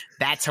honks.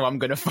 That's how I'm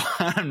going to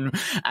find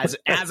as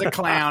a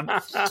clown.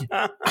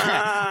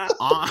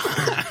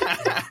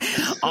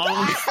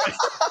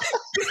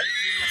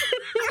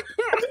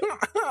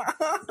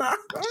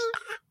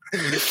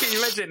 Can you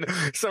imagine?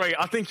 Sorry,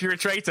 I think you're a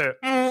traitor.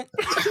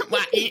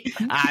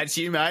 It's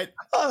you, mate.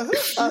 All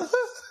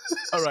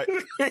right,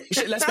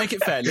 let's make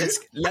it fair.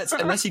 Let's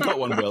unless you got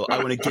one, Will, I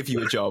want to give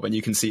you a job, and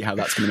you can see how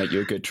that's going to make you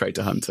a good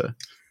traitor hunter.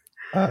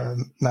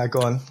 No,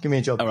 go on. Give me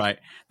a job. All right,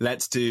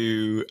 let's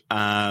do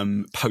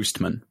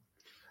postman.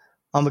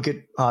 I'm a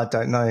good. I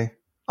don't know.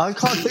 I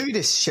can't do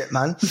this shit,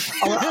 man.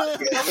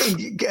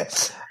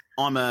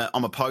 I'm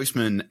a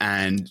postman,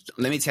 and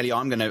let me tell you,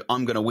 I'm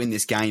gonna win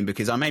this game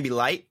because I may be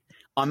late.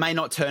 I may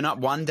not turn up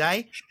one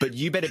day, but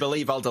you better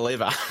believe I'll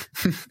deliver.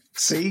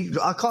 See,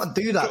 I can't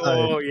do that,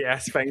 though. Oh,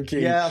 yes, thank you.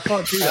 Yeah, I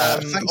can't do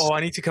that.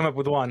 I need to come up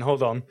with one.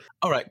 Hold on.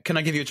 All right, can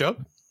I give you a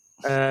job?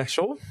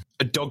 Sure.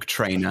 A dog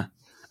trainer.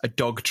 A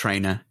dog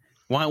trainer.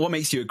 Why? What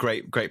makes you a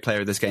great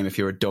player of this game if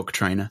you're a dog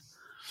trainer?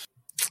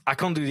 I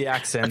can't do the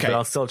accent, Okay. but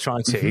I'll still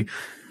try to.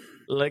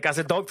 Like, as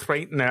a dog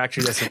trainer, no,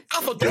 actually, listen.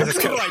 As a dog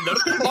trainer,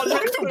 I'd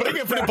like to bring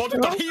everybody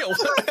to heel.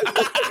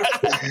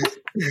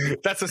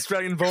 That's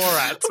Australian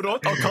Borat.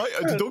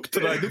 Okay, a dog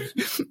trainer.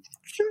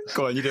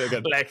 Go on, you do it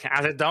again. Like,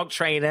 as a dog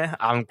trainer,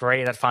 I'm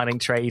great at finding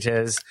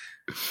traitors.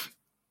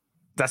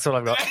 That's all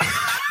I've got.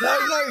 No.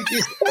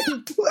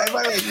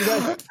 Wait. You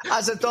know,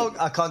 as a dog,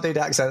 I can't do the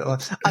accent.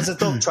 As a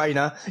dog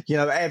trainer, you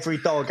know, every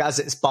dog has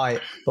its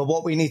bite. But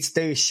what we need to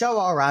do is show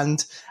our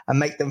hand and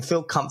make them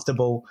feel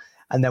comfortable,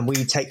 and then we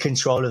take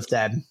control of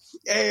them.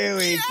 Here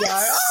we go.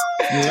 Oh!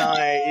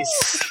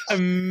 Nice.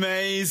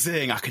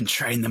 Amazing. I can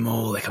train them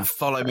all. They can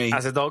follow me.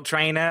 As a dog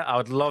trainer, I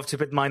would love to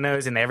put my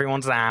nose in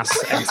everyone's ass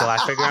until I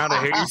figure out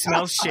who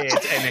smells shit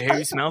and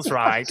who smells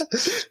right.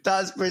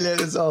 That's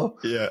brilliant as well.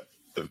 Yeah.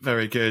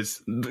 Very good.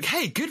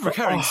 Hey, good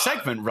recurring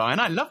segment, Ryan.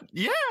 I love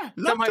it.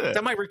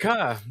 That might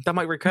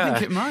recur. I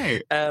think it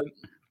might.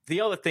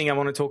 The other thing I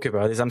want to talk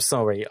about is, I'm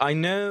sorry, I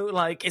know,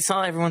 like, it's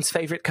not everyone's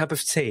favorite cup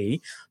of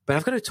tea, but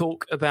I've got to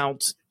talk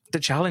about the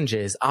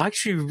challenges. I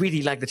actually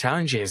really like the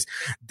challenges.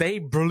 They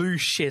blew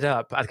shit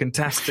up at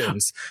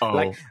contestants.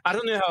 Like, I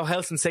don't know how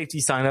health and safety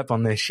sign up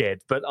on this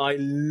shit, but I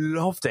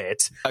loved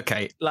it.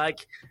 Okay.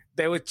 Like,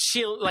 there were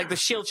the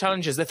shield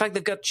challenges. The fact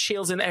they've got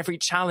shields in every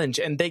challenge,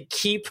 and they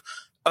keep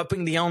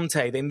upping the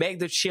ante. They make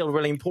the shield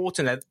really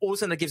important, and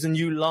also that gives a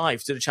new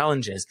life to the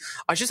challenges.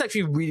 I just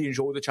actually really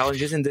enjoy the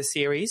challenges in this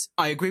series.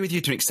 I agree with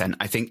you to an extent.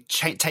 I think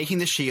taking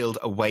the shield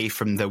away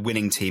from the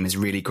winning team is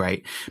really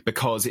great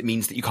because it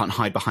means that you can't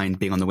hide behind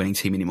being on the winning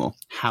team anymore.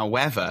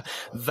 However,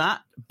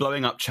 that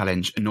blowing up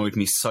challenge annoyed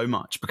me so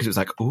much because it was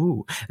like,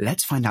 ooh,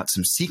 let's find out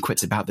some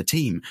secrets about the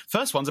team.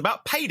 First one's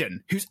about Payden,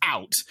 who's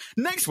out.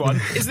 Next one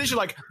is literally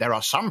like, there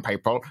are some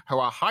people who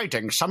are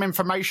hiding some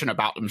information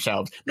about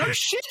themselves. No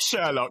shit,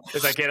 Sherlock.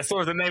 It's like, yeah, that's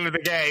sort of the name of the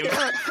game.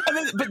 Yeah.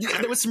 But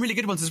there were some really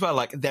good ones as well.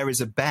 Like, there is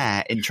a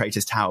bear in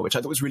Traitors Tower, which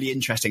I thought was really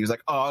interesting. It was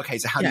like, oh, okay,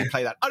 so how do you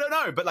play that? I don't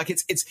know, but like,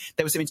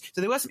 there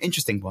were some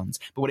interesting ones.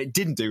 But what it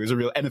didn't do was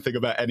reveal anything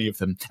about any of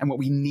them. And what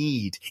we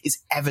need is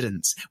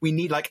evidence. We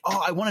need like,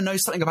 oh, I want to know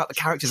something about the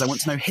characters. I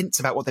want to know hints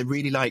about what they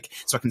really like,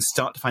 so I can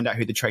start to find out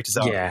who the traitors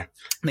are. Yeah,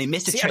 and they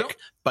missed a trick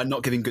by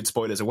not giving good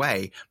spoilers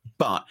away.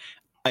 But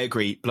I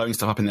agree, blowing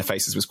stuff up in their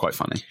faces was quite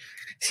funny.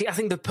 See, I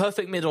think the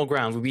perfect middle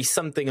ground would be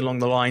something along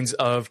the lines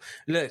of,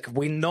 look,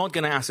 we're not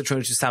going to ask the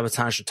traitors to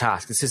sabotage the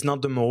task. This is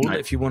not the mold. No.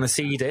 If you want to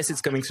see this,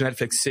 it's coming to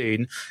Netflix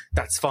soon.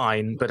 That's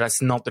fine, but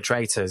that's not the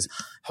traitors.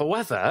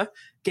 However,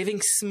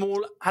 giving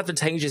small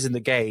advantages in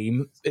the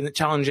game, in the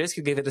challenges,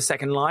 could give it a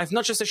second life.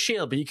 Not just a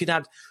shield, but you could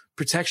add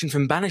protection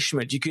from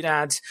banishment. You could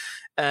add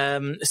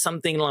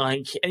something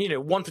like, and you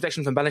know, one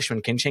protection from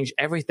banishment can change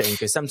everything,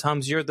 because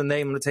sometimes you're the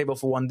name on the table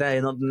for one day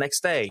and not the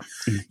next day.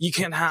 You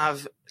can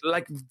have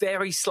like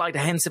very slight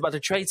hints about the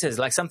traitors,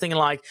 like something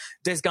like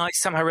this guy's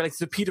somehow related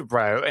to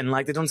Peterborough, and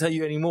like they don't tell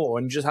you anymore,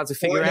 and you just have to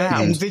figure it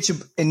out.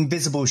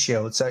 Invisible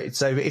shield. So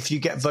if you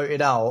get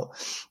voted out,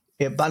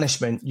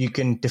 banishment, you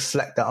can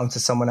deflect that onto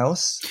someone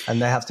else and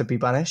they have to be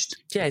banished.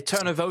 Yeah,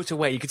 turn a vote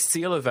away. You could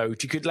steal a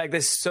vote. You could, like,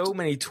 there's so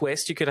many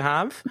twists you could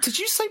have. Did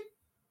you say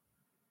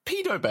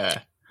Pedo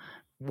Bear?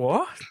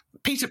 What?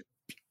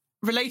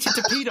 Related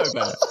to Pedo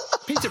Bear?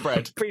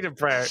 Peterborough.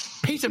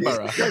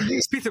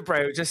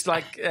 Peterborough, just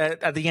like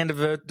at the end of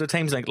the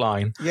Thameslink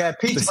line. Yeah,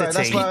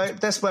 Peterborough.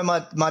 That's where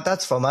my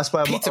dad's from. That's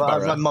where I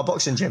run my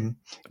boxing gym.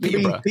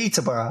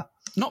 Peterborough.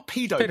 Not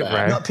Pedo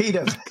Bear. Not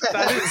Pedo Bear.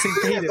 I didn't see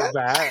Pedo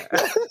Bear.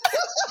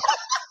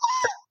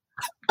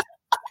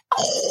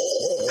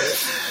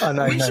 Oh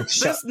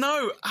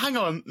no! Hang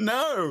on,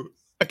 no.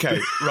 Okay,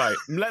 right.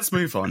 Let's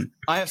move on.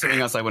 I have something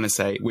else I want to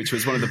say, which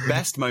was one of the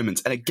best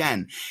moments. And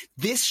again,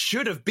 this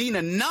should have been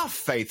enough,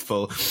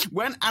 Faithful.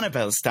 When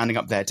Annabelle's standing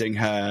up there doing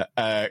her,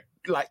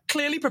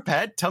 clearly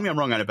prepared. Tell me I'm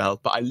wrong, Annabelle,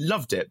 but I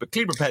loved it. But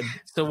clearly prepared.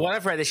 So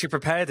whatever it is, she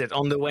prepared it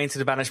on the way into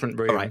the banishment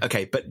room. All right,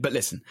 okay, but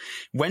listen.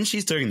 When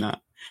she's doing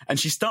that, and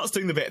she starts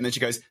doing the bit, and then she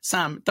goes,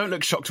 Sam, don't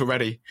look shocked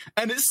already.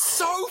 And it's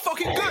so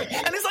fucking good.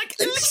 And it's like,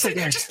 listen,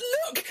 just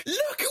look at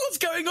what's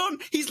going on.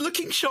 He's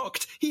looking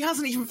shocked. He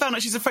hasn't even found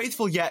out she's a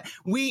Faithful yet.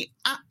 We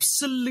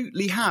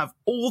absolutely have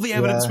all the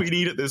evidence we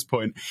need at this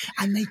point,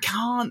 and they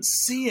can't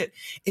see it.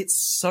 It's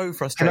so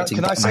frustrating.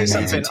 Can I say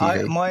something?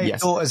 My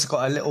daughter's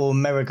got a little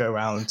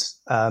merry-go-round,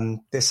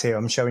 this here,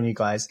 I'm showing you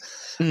guys.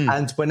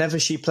 And whenever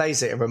she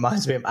plays it, it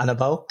reminds me of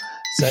Annabelle.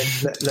 So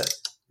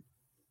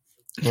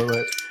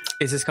look.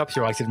 Is this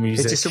copyrighted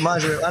music? It just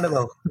reminds me of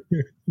Annabelle.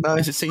 No,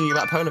 is it singing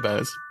about polar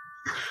bears?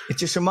 It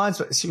just reminds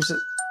me.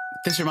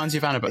 This reminds you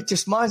of Annabelle. It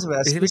just reminds me.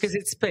 Is it because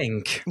it's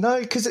pink?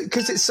 No, because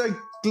it's so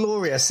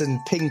glorious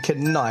and pink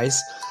and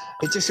nice.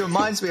 It just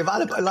reminds me of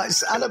Annabelle. Like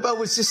Annabelle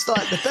was just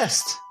like the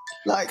best.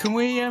 Like, can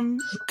we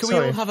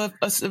all have a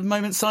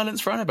moment's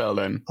silence for Annabelle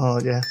then? Oh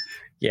yeah.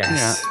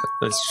 Yes.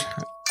 Yeah.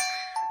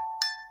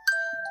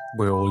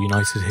 We're all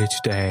united here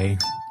today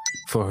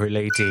for her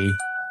lady.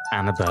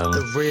 Annabelle.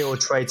 The real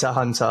traitor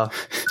hunter.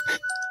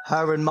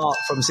 Her and Mark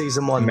from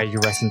season 1. May you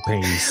rest in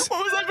peace.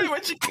 What was that bit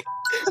when she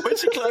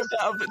climbed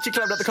out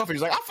the coffin?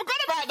 She's like, I forgot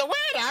about the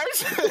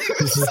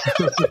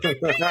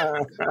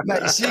weirdos.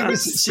 Mate,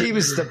 she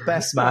was the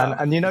best, man.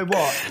 And you know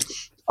what?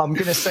 I'm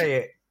going to say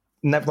it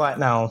right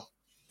now.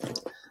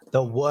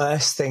 The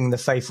worst thing the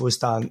Faithful's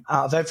done,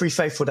 out of every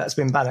Faithful that's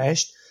been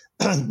banished,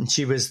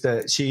 she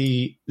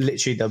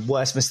literally the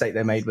worst mistake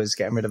they made was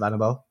getting rid of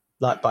Annabelle.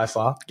 Like, by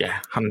far. Yeah,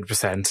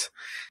 100%.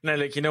 No,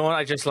 look, you know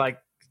what?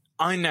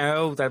 I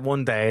know that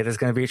one day there's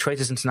going to be a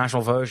Traitors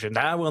International version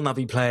that I will not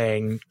be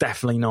playing,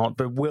 definitely not,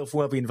 but Wilf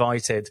will be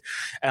invited.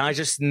 And I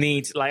just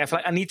need, I feel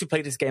like I need to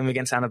play this game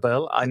against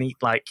Annabelle. I need,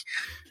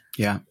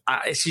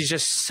 she's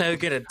just so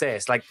good at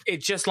this.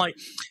 It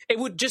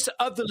would just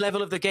up the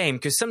level of the game,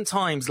 because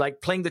sometimes,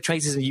 playing the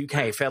Traitors in the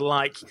UK felt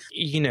like,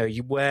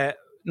 you were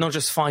not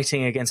just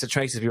fighting against the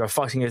Traitors, we were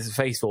fighting against the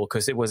Faithful,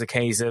 because it was a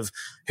case of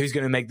who's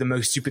going to make the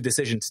most stupid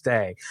decision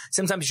today.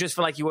 Sometimes you just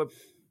feel like you were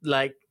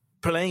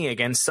playing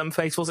against some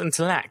Faithful's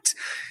intellect,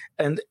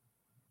 and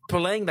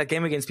playing that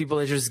game against people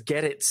that just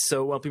get it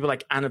so well. People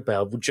like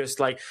Annabelle would just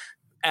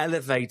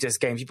elevate this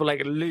game. People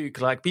like Luke,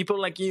 people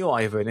like you,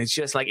 Ivan. It's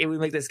just it would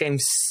make this game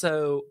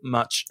so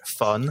much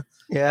fun.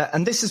 Yeah,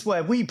 and this is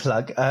where we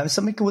plug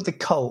something called the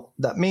Cult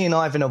that me and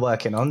Ivan are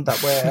working on.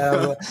 That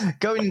we're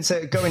going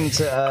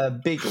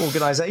into big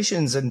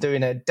organisations and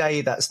doing a day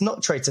that's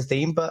not traitor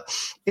themed, but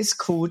it's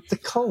called the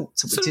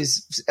Cult, which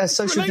is a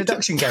social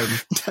deduction game,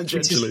 which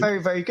is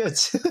very, very good.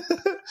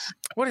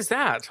 What is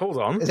that? Hold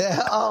on.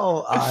 Yeah.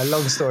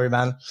 Long story,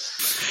 man.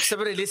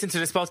 Somebody listened to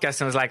this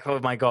podcast and was like,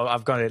 "Oh my god,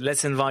 I've got it.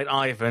 Let's invite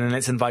Ivan and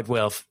let's invite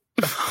Wilf."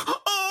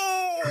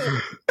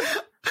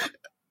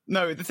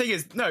 No, the thing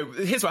is,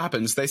 here's what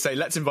happens. They say,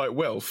 let's invite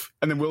Wilf.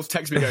 And then Wilf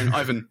texts me going,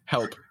 Ivan,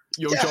 help.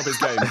 Your job is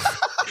game.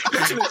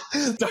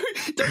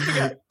 Don't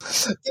forget.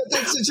 Yeah,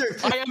 that's the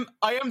truth.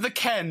 I am the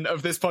Ken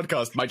of this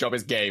podcast. My job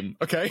is game.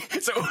 Okay?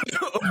 So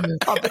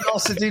I've been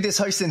asked to do this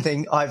hosting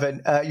thing,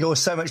 Ivan. You're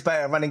so much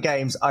better at running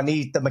games. I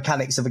need the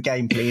mechanics of a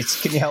game, please.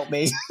 Can you help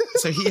me?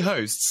 So he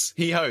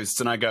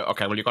hosts, and I go,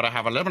 okay, well, you've got to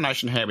have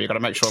elimination here, but you've got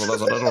to make sure that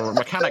there's a little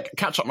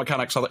catch-up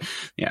mechanic. So that,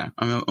 yeah,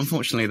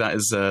 unfortunately,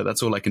 that's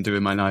all I can do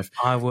in my life.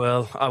 I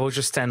will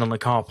just stand on the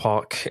car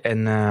park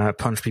and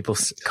punch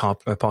people's car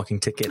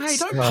parking tickets. Hey,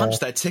 don't punch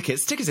their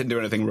tickets. Tickets didn't do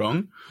anything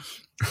wrong.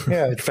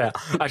 Yeah, fair.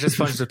 I just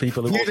punch the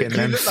people who walk in.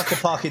 You look like a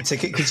parking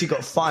ticket because you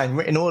got fine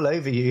written all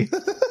over you.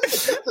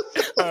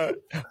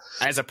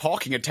 As a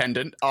parking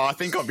attendant, I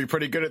think I'd be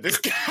pretty good at this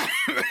game.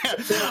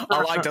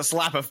 I like to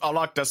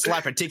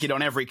slap a ticket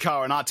on every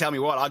car, and tell me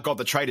what, I got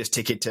the Traitors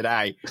ticket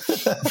today.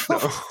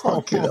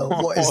 Fucking hell,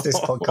 what is this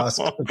podcast?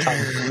 Oh,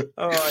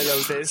 I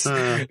love this.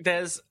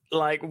 There's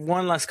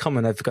one last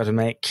comment I've got to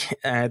make.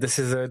 This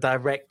is a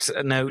direct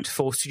note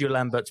for Studio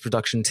Lambert's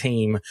production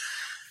team.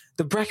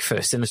 The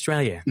breakfast in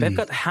Australia, they've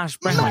got hash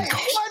brown. Why have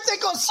they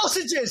got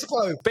sausages,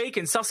 bro?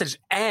 Bacon, sausage,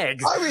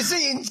 eggs. I was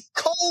eating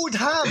cold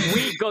ham.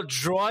 We got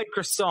dried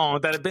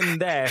croissant that had been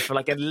there for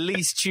at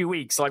least 2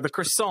 weeks. The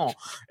croissant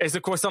is the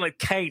croissant that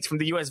Kate from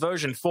the US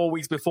version 4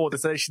 weeks before they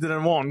said she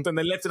didn't want, and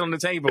they left it on the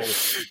table.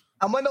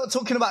 And we're not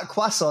talking about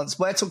croissants.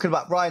 We're talking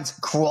about Ryan's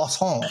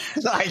croissant.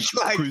 Do you know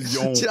what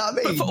I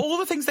mean? But for all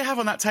the things they have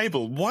on that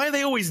table, why are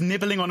they always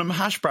nibbling on a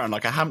hash brown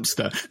like a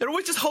hamster? They're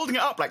always just holding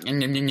it up as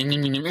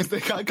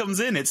the guy comes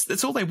in.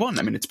 It's all they want.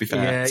 I mean, to be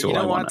fair. Yeah, it's all you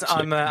know I what?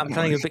 Want, I'm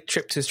planning a big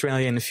trip to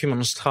Australia in a few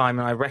months' time,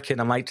 and I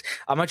reckon I might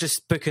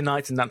just book a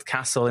night in that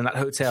castle, in that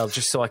hotel,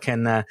 just so I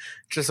can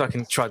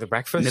try the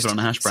breakfast. Nibble on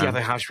a hash brown. See how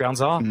the hash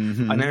browns are.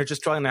 Mm-hmm. I know,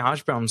 just trying their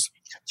hash browns.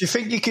 Do you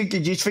think you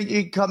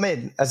could come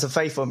in as a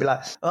faithful and be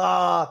like,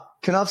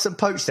 can I have some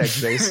poached eggs,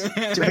 please?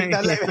 Do you think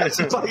they'll let me have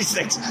some poached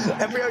eggs?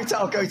 Every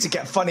hotel I go to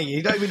get funny.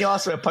 You know, when you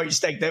ask for a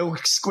poached egg, they all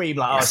scream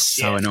like, That's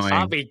so annoying.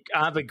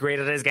 I'll be great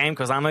at this game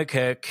because I'm a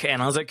cook,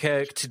 and as a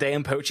cook, today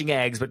I'm poaching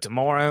eggs, but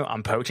tomorrow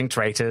I'm poaching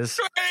traitors.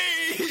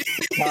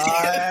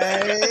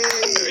 Yeah,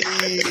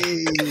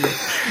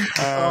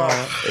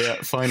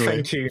 finally.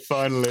 Thank you.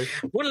 Finally.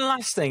 One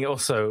last thing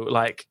also,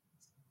 like,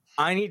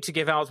 I need to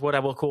give out what I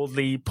will call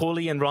the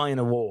Paulie and Ryan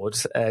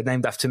Awards,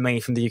 named after me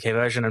from the UK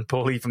version and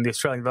Paulie from the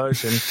Australian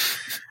version,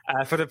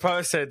 for the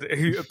person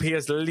who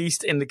appears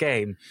least in the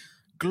game.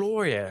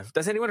 Gloria.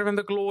 Does anyone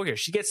remember Gloria?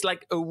 She gets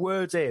like a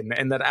word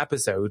in that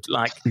episode.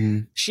 Like,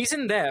 she's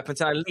in there up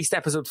until at least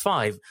episode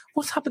 5.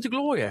 What's happened to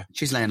Gloria?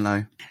 She's laying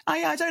low.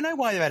 I don't know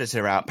why they've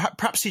edited her out.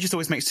 Perhaps she just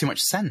always makes too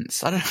much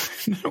sense. I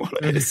don't know what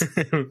it is.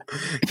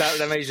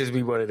 that may just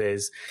be what it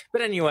is.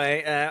 But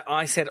anyway,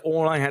 I said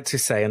all I had to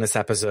say on this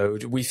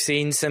episode. We've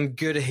seen some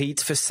good heat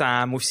for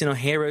Sam. We've seen our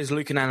heroes,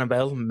 Luke and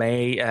Annabel.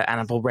 May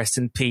Annabel rest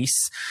in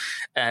peace.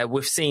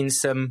 We've seen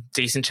some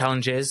decent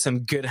challenges,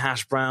 some good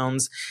hash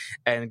browns,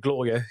 and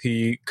Gloria,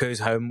 who goes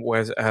home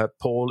with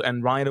Paul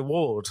and Ryan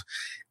Award.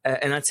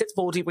 And that's it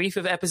for debrief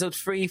of episode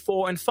 3,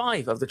 4, and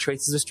 5 of the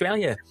Traitors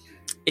Australia.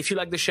 If you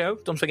like the show,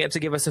 don't forget to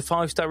give us a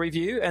 5-star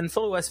review and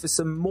follow us for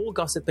some more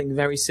gossiping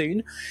very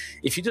soon.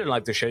 If you didn't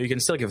like the show, you can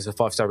still give us a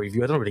 5-star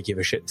review. I don't really give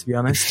a shit, to be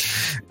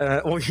honest.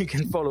 Or you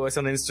can follow us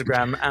on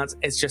Instagram at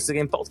It's Just a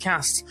Game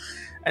Podcast.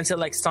 Until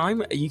next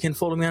time, you can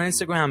follow me on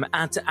Instagram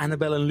at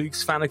Annabelle and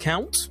Luke's fan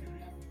account.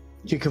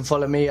 You can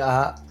follow me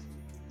at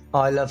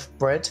I Love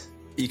Bread.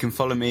 You can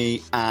follow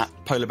me at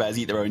Polar Bears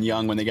Eat Their Own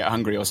Young when they get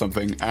hungry or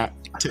something at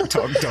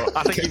TikTok.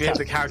 I think you've hit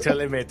the character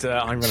limit,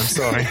 I'm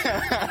sorry.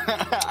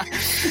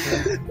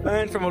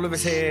 And from all of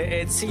us here,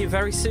 it's see you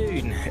very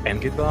soon,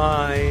 and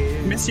goodbye.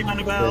 Miss you,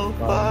 Annabelle.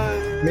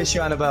 Bye. Miss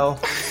you, Annabelle.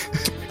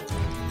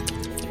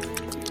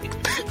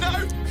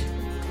 No!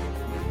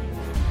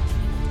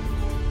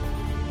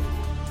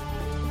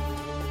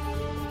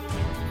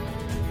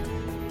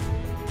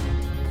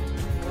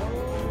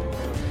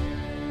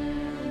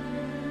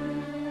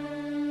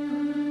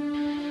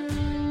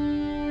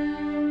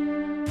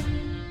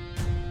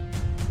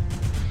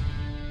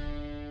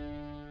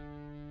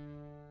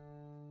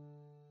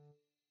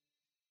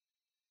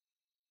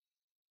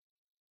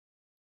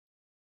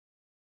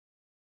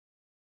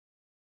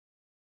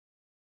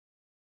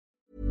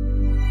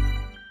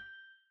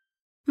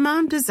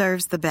 Mom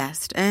deserves the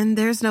best, and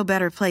there's no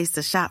better place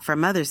to shop for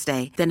Mother's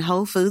Day than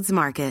Whole Foods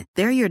Market.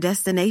 They're your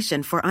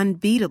destination for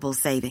unbeatable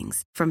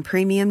savings, from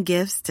premium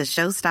gifts to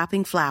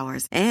show-stopping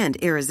flowers and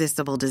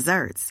irresistible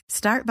desserts.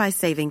 Start by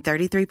saving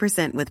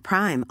 33% with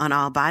Prime on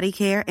all body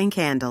care and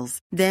candles.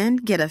 Then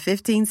get a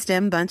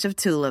 15-stem bunch of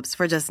tulips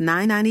for just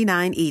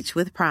 $9.99 each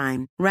with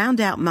Prime.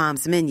 Round out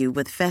Mom's menu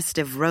with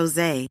festive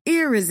rosé,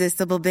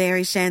 irresistible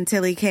berry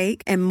chantilly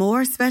cake, and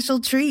more special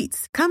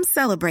treats. Come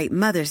celebrate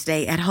Mother's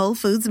Day at Whole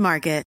Foods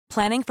Market.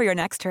 Planning for your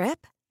next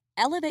trip?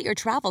 Elevate your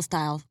travel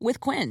style with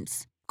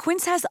Quince.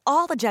 Quince has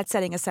all the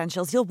jet-setting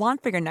essentials you'll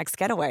want for your next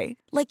getaway,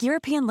 like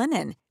European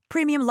linen,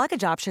 premium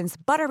luggage options,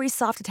 buttery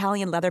soft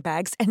Italian leather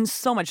bags, and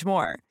so much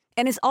more.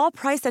 And is all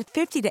priced at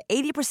 50 to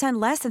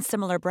 80% less than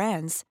similar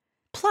brands.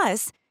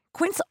 Plus,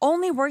 Quince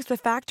only works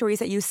with factories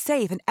that use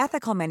safe and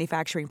ethical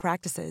manufacturing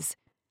practices.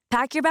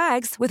 Pack your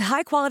bags with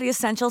high-quality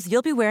essentials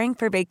you'll be wearing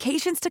for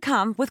vacations to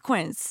come with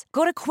Quince.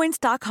 Go to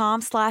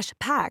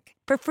quince.com/pack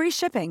for free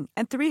shipping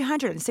and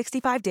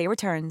 365-day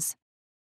returns.